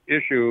to take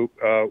issue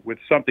with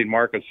something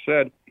Marcus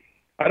said.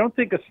 I don't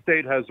think a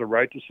state has a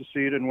right to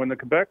secede. And when the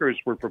Quebecers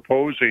were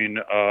proposing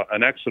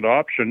an exit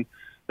option,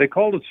 they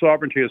called it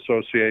sovereignty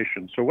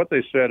association. So what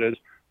they said is,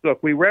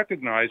 look, we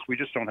recognize we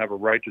just don't have a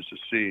right to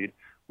secede.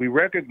 We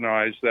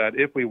recognize that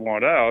if we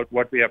want out,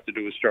 what we have to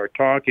do is start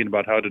talking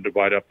about how to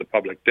divide up the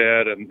public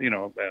debt and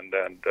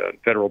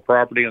federal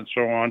property and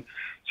so on.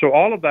 So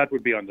all of that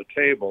would be on the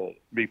table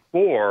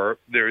before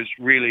there's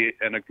really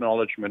an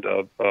acknowledgement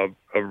of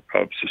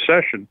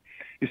secession.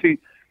 You see,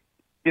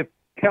 if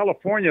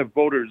California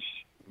voters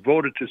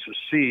voted to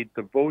secede,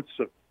 the votes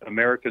of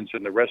Americans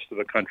in the rest of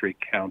the country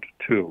count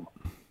too.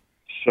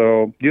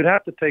 So you'd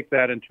have to take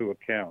that into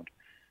account.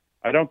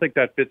 I don't think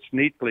that fits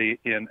neatly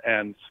in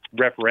a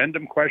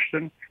referendum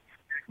question,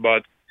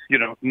 but,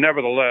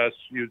 nevertheless,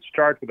 you'd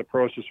start with a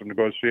process of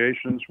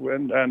negotiations,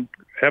 and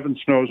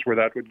heavens knows where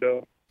that would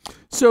go.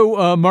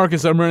 So,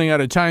 Marcus, I'm running out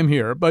of time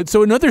here. But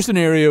so another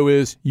scenario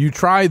is you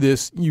try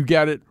this, you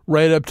get it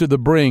right up to the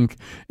brink,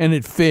 and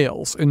it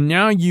fails. And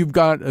now you've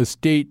got a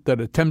state that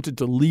attempted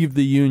to leave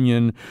the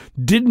union,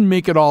 didn't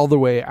make it all the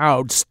way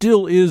out,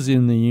 still is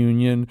in the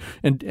union.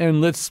 And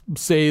let's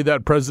say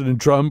that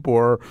President Trump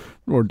or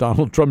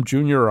Donald Trump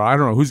Jr., or I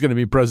don't know who's going to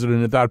be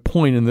president at that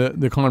point in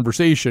the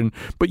conversation.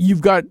 But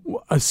you've got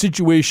a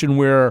situation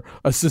where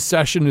a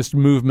secessionist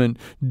movement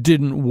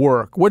didn't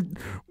work. What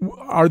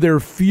are there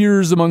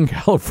fears among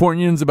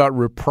Californians about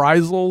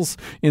reprisals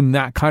in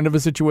that kind of a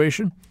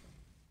situation?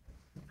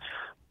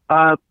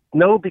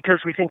 No, because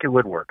we think it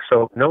would work.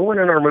 So no one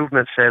in our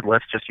movement said,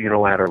 let's just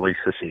unilaterally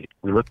secede.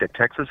 We looked at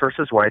Texas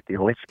versus White, the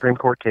only Supreme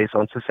Court case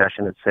on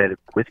secession that said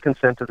with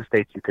consent of the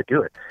states you could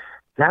do it.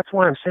 That's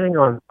why I'm saying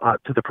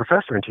to the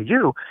professor and to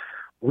you,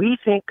 we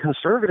think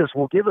conservatives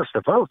will give us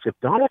the votes. If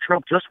Donald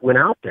Trump just went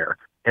out there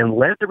and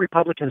led the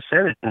Republican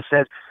Senate and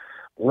said,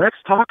 let's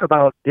talk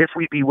about if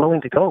we'd be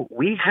willing to go.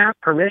 We have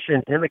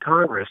permission in the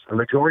Congress, a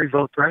majority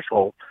vote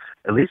threshold,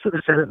 at least for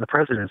the Senate and the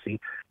presidency,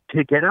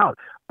 to get out.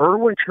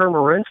 Erwin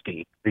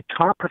Chemerinsky, the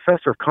top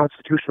professor of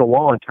constitutional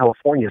law in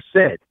California,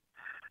 said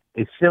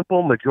a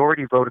simple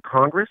majority vote of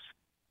Congress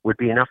would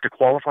be enough to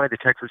qualify the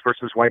Texas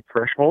versus White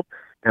threshold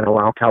and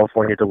allow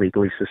California to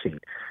legally secede.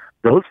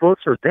 Those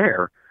votes are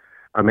there.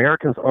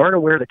 Americans aren't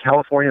aware that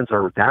Californians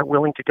are that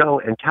willing to go,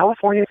 and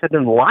Californians have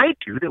been lied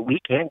to that we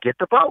can't get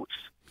the votes.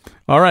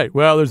 All right.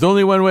 Well, there's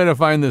only one way to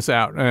find this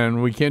out,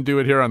 and we can't do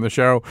it here on the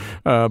show,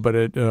 but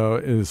it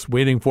is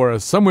waiting for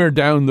us somewhere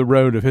down the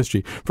road of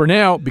history. For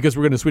now, because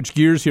we're going to switch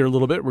gears here a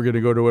little bit, we're going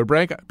to go to a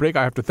break.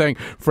 I have to thank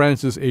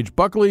Francis H.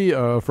 Buckley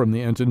from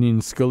the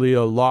Antonin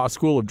Scalia Law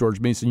School of George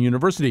Mason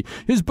University.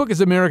 His book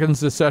is American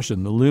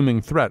Secession, The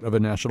Looming Threat of a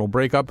National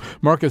Breakup.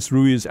 Marcus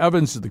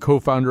Ruiz-Evans is the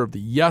co-founder of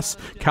the Yes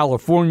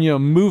California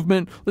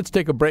movement. Let's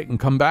take a break and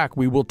come back.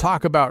 We will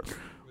talk about,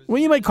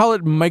 well, you might call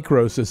it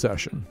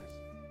micro-secession.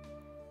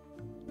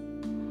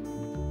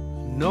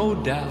 No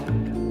doubt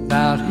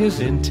about his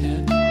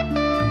intent.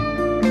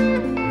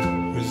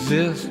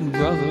 Resist,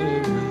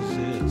 brother,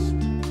 resist.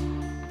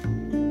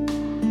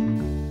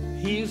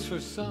 He's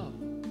for some.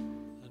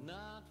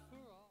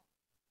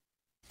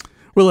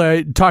 Well,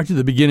 I talked at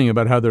the beginning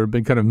about how there have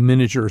been kind of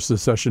miniature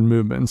secession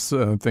movements,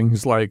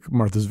 things like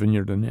Martha's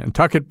Vineyard in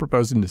Nantucket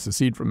proposing to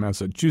secede from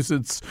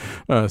Massachusetts,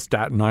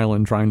 Staten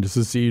Island trying to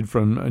secede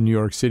from New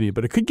York City.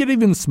 But it could get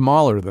even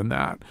smaller than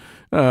that.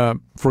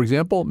 For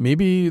example,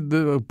 maybe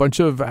a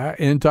bunch of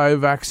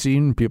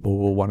anti-vaccine people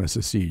will want to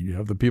secede. You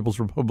have the People's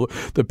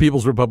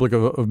Republic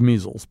of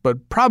Measles,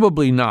 but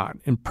probably not.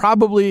 And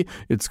probably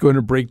it's going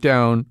to break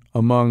down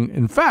among,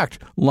 in fact,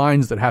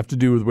 lines that have to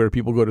do with where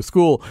people go to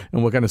school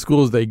and what kind of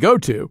schools they go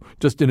to,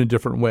 just in a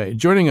different way.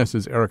 Joining us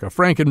is Erica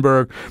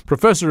Frankenberg,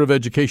 professor of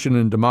education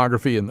and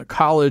demography in the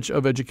College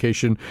of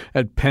Education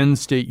at Penn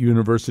State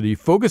University,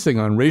 focusing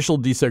on racial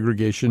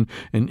desegregation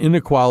and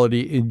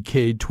inequality in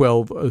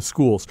K-12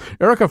 schools.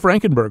 Erica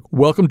Frankenberg,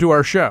 welcome to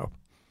our show.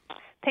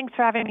 Thanks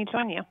for having me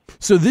join you.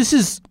 So this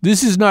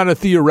is not a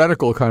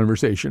theoretical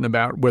conversation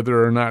about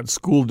whether or not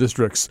school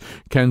districts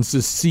can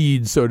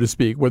secede, so to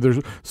speak,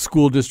 whether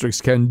school districts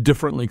can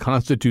differently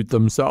constitute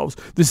themselves.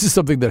 This is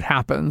something that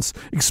happens.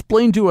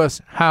 Explain to us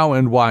how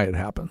and why it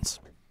happens.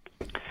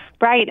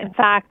 Right. In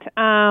fact,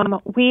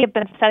 we have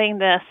been studying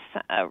this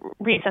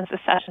recent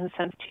secession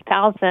since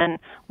 2000,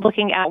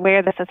 looking at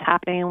where this is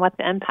happening and what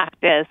the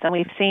impact is. And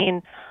we've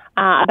seen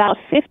about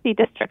 50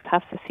 districts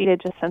have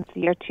seceded just since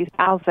the year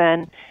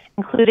 2000,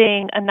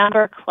 including a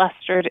number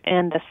clustered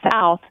in the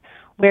South,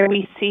 where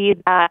we see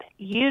that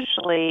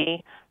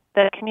usually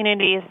the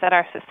communities that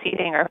are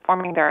seceding are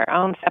forming their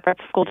own separate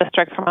school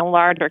district from a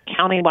larger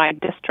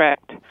countywide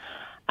district,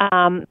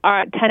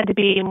 tend to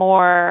be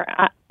more,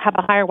 have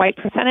a higher white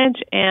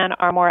percentage and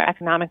are more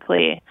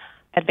economically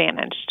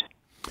advantaged.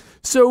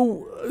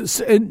 So,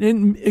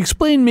 and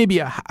explain maybe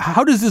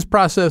how does this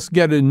process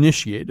get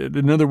initiated?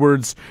 In other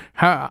words,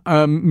 how,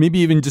 maybe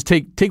even just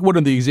take one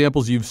of the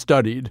examples you've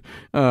studied,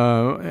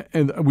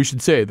 and we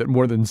should say that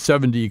more than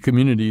 70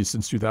 communities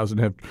since 2000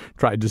 have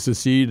tried to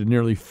secede, and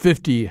nearly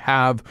 50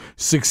 have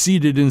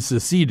succeeded in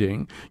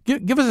seceding.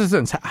 Give us a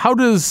sense. How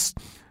does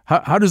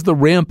the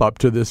ramp up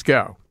to this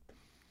go?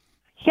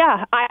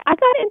 Yeah, I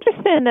got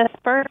interested in this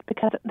first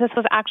because this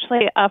was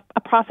actually a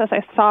process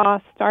I saw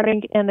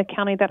starting in the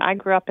county that I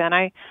grew up in.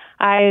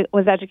 I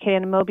was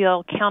educated in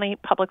Mobile County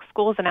Public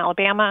Schools in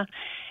Alabama,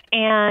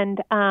 and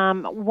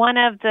one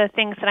of the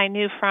things that I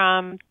knew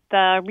from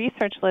the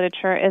research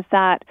literature is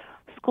that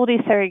school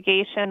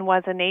desegregation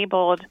was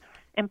enabled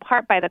in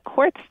part by the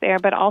courts there,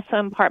 but also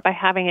in part by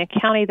having a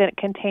county that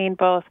contained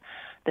both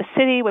the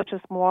city, which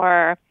was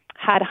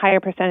had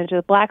higher percentage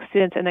of black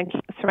students, and then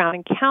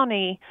surrounding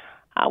county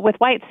with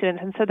white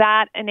students. And so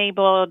that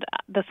enabled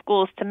the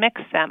schools to mix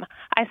them.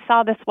 I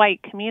saw this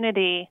white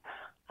community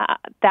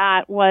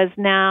that was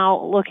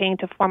now looking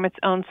to form its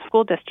own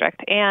school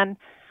district. And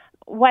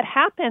what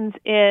happens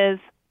is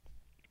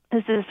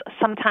this is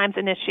sometimes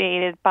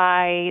initiated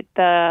by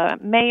the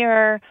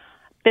mayor,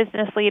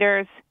 business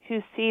leaders who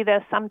see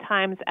this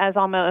sometimes as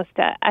almost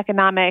an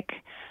economic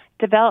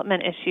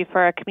development issue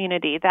for a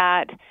community,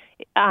 that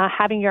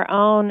having your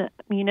own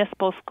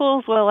municipal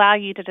schools will allow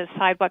you to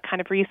decide what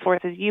kind of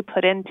resources you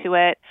put into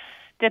it.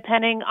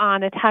 Depending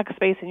on the tax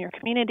base in your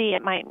community,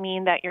 it might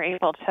mean that you're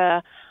able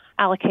to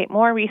allocate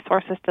more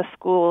resources to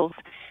schools.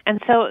 And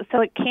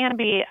so it can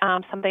be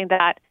something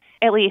that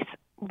at least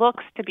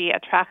looks to be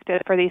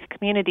attractive for these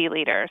community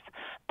leaders.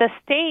 The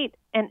state,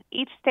 and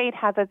each state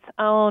has its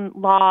own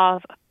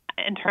laws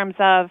in terms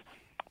of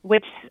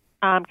which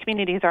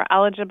communities are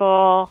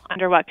eligible,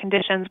 under what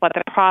conditions, what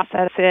the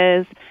process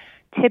is.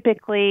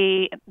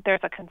 Typically,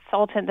 there's a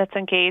consultant that's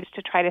engaged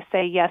to try to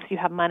say, yes, you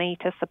have money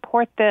to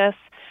support this.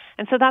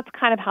 And so that's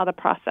kind of how the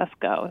process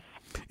goes.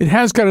 It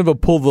has kind of a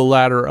pull the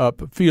ladder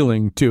up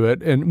feeling to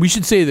it. And we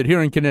should say that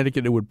here in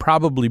Connecticut, it would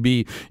probably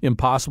be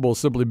impossible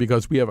simply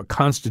because we have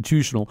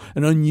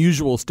an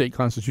unusual state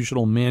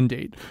constitutional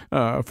mandate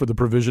for the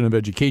provision of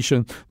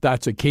education.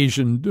 That's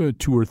occasioned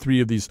 2 or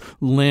 3 of these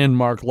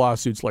landmark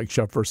lawsuits like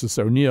Sheff versus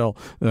O'Neill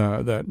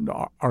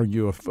that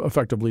argue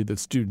effectively that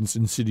students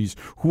in cities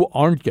who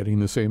aren't getting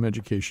the same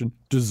education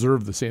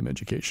deserve the same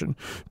education.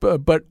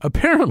 But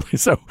apparently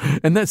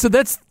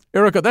that's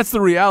Erica, that's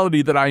the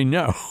reality that I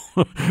know.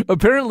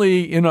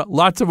 Apparently, in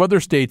lots of other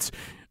states,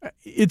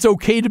 it's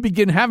okay to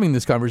begin having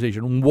this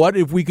conversation. What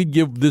if we could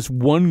give this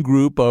one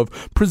group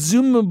of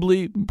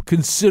presumably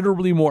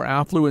considerably more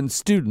affluent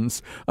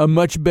students a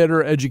much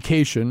better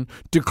education,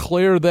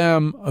 declare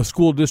them a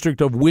school district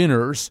of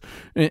winners,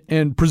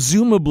 and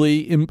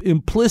presumably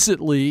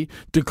implicitly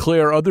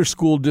declare other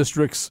school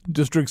districts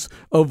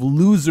of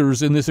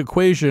losers in this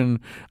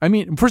equation? I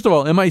mean, first of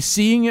all, am I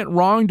seeing it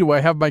wrong? Do I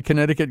have my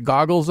Connecticut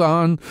goggles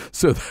on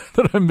so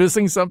that I'm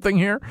missing something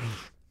here?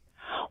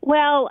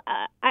 Well,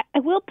 I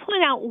will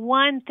point out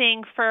one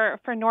thing for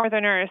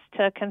Northerners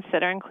to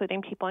consider,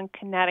 including people in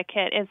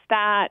Connecticut, is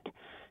that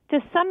to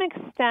some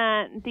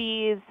extent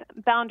these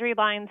boundary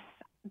lines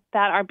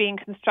that are being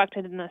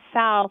constructed in the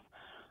South,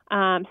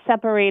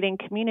 separating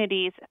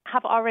communities,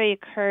 have already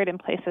occurred in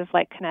places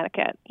like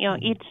Connecticut. You know,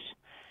 each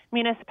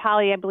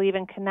municipality, I believe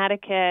in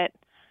Connecticut,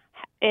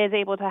 is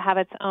able to have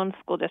its own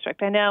school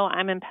district. I know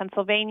I'm in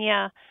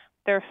Pennsylvania.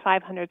 There are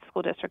 500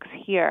 school districts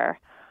here.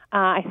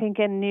 I think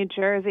in New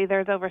Jersey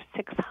there's over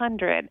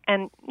 600.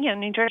 And,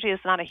 New Jersey is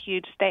not a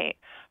huge state,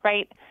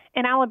 right?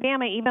 In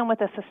Alabama, even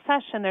with a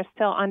secession, there's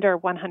still under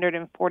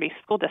 140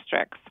 school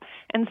districts.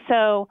 And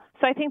so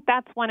I think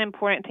that's one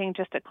important thing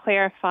just to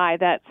clarify,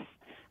 that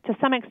to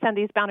some extent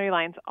these boundary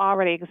lines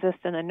already exist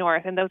in the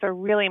North, and those are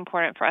really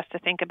important for us to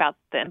think about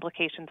the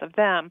implications of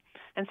them.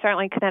 And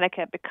certainly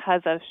Connecticut,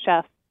 because of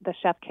the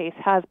Sheff case,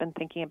 has been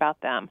thinking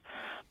about them.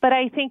 But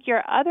I think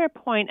your other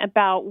point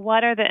about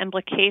what are the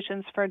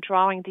implications for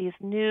drawing these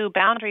new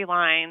boundary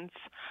lines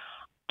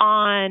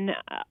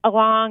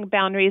along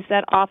boundaries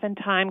that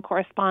oftentimes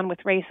correspond with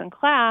race and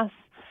class,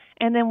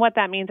 and then what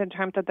that means in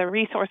terms of the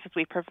resources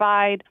we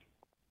provide,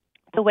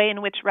 the way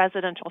in which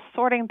residential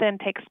sorting then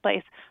takes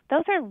place,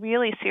 those are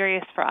really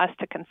serious for us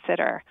to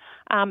consider.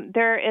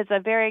 There is a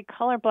very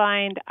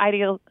colorblind,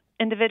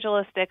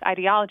 individualistic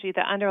ideology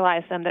that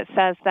underlies them that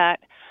says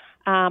that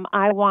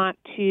I want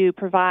to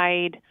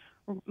provide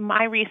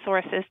my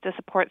resources to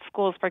support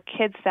schools for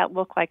kids that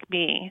look like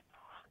me,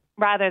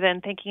 rather than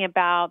thinking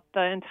about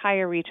the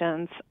entire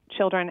region's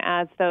children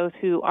as those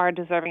who are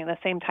deserving of the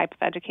same type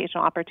of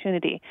educational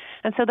opportunity.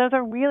 And so those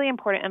are really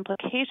important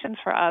implications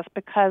for us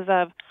because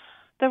of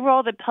the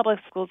role that public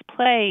schools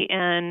play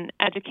in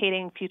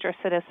educating future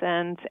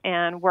citizens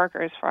and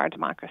workers for our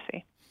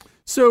democracy.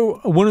 So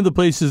one of the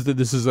places that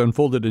this is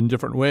unfolded in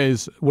different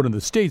ways, one of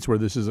the states where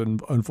this is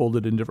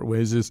unfolded in different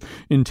ways, is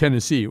in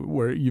Tennessee,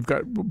 where you've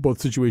got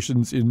both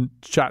situations in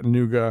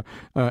Chattanooga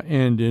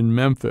and in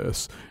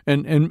Memphis.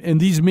 And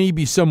these may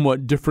be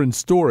somewhat different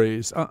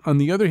stories. On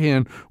the other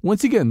hand,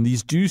 once again,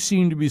 these do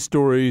seem to be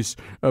stories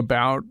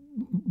about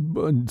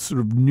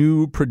sort of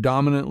new,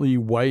 predominantly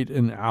white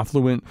and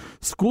affluent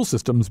school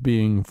systems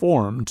being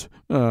formed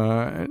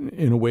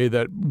in a way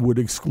that would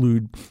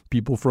exclude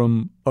people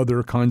from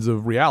other kinds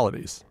of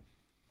realities.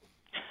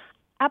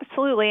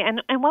 Absolutely.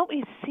 And what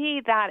we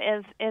see that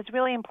is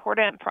really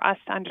important for us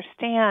to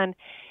understand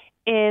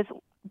is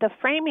the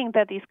framing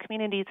that these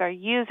communities are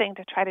using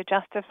to try to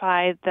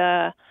justify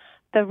the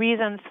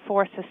reasons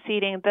for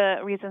seceding,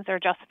 the reasons they're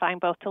justifying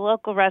both to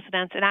local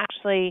residents and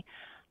actually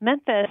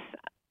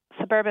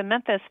suburban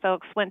Memphis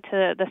folks went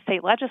to the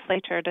state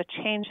legislature to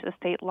change the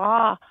state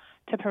law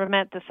to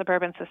permit the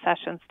suburban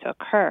secessions to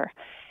occur.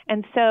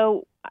 And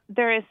so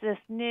there is this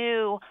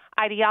new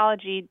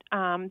ideology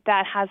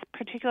that has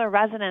particular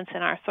resonance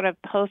in our sort of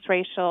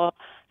post-racial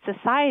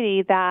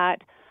society that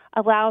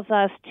allows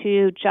us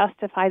to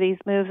justify these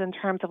moves in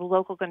terms of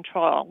local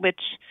control, which,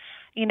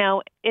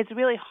 is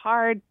really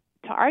hard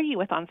to argue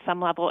with on some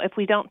level if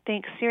we don't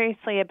think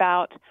seriously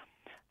about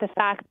the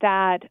fact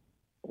that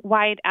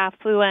white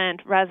affluent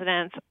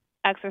residents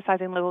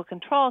exercising local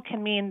control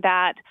can mean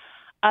that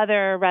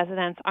other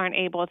residents aren't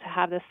able to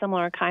have this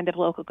similar kind of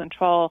local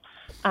control,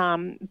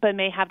 but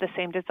may have the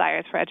same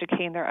desires for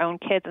educating their own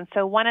kids. And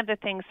so one of the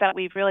things that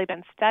we've really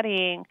been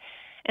studying,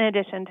 in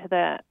addition to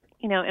the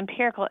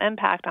empirical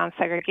impact on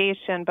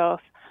segregation,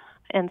 both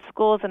in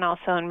schools and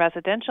also in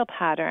residential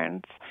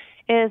patterns,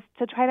 is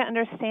to try to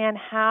understand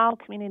how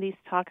communities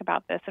talk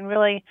about this and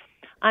really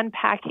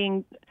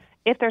unpacking,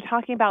 if they're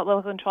talking about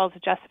local control as a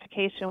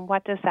justification,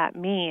 what does that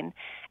mean?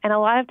 And a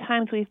lot of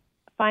times we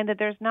find that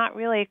there's not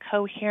really a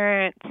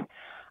coherent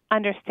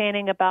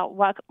understanding about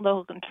what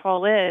local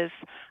control is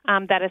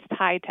that is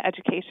tied to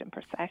education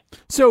per se.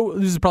 So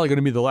this is probably going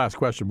to be the last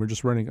question. We're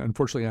just running,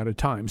 unfortunately, out of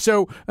time.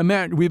 So,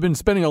 Matt, we've been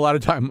spending a lot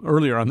of time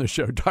earlier on the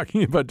show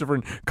talking about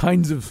different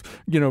kinds of,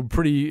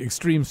 pretty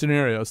extreme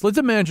scenarios. Let's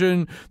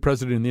imagine the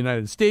President of the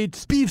United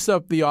States beefs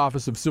up the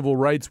Office of Civil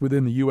Rights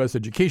within the U.S.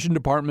 Education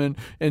Department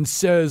and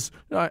says,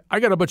 I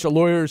got a bunch of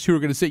lawyers who are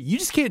going to say, you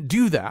just can't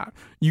do that.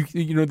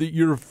 That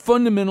you're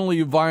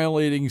fundamentally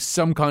violating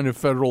some kind of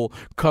federal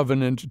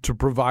covenant to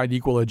provide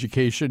equal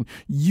education.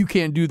 You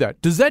can't do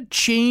that. Does that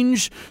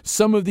change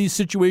some of these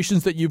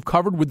situations that you've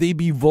covered? Would they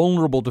be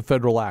vulnerable to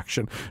federal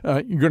action?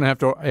 You're going to have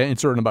to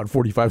answer in about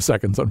 45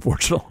 seconds,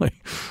 unfortunately.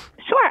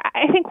 Sure.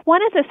 I think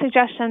one of the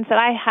suggestions that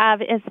I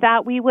have is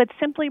that we would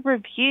simply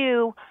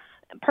review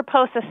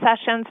proposed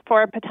secessions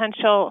for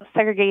potential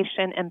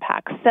segregation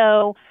impacts.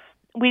 So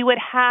we would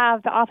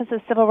have the Office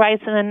of Civil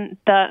Rights and then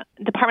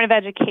the Department of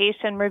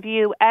Education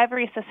review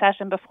every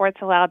secession before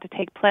it's allowed to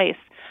take place.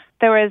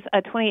 There was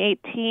a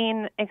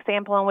 2018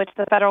 example in which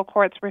the federal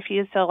courts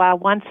refused to allow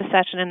one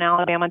secession in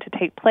Alabama to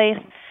take place.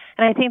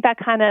 And I think that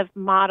kind of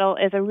model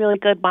is a really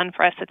good one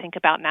for us to think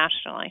about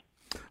nationally.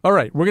 All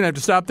right, we're going to have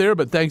to stop there,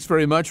 but thanks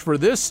very much for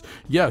this.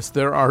 Yes,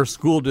 there are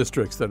school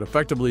districts that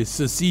effectively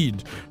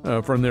secede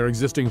from their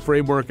existing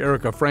framework.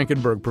 Erica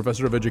Frankenberg,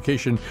 professor of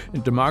education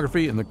and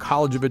demography in the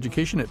College of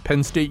Education at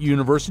Penn State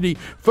University,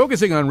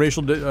 focusing on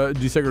racial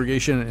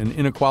desegregation and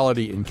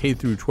inequality in K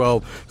through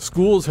 12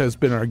 schools, has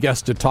been our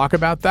guest to talk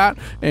about that.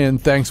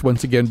 And thanks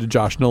once again to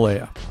Josh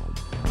Nalea.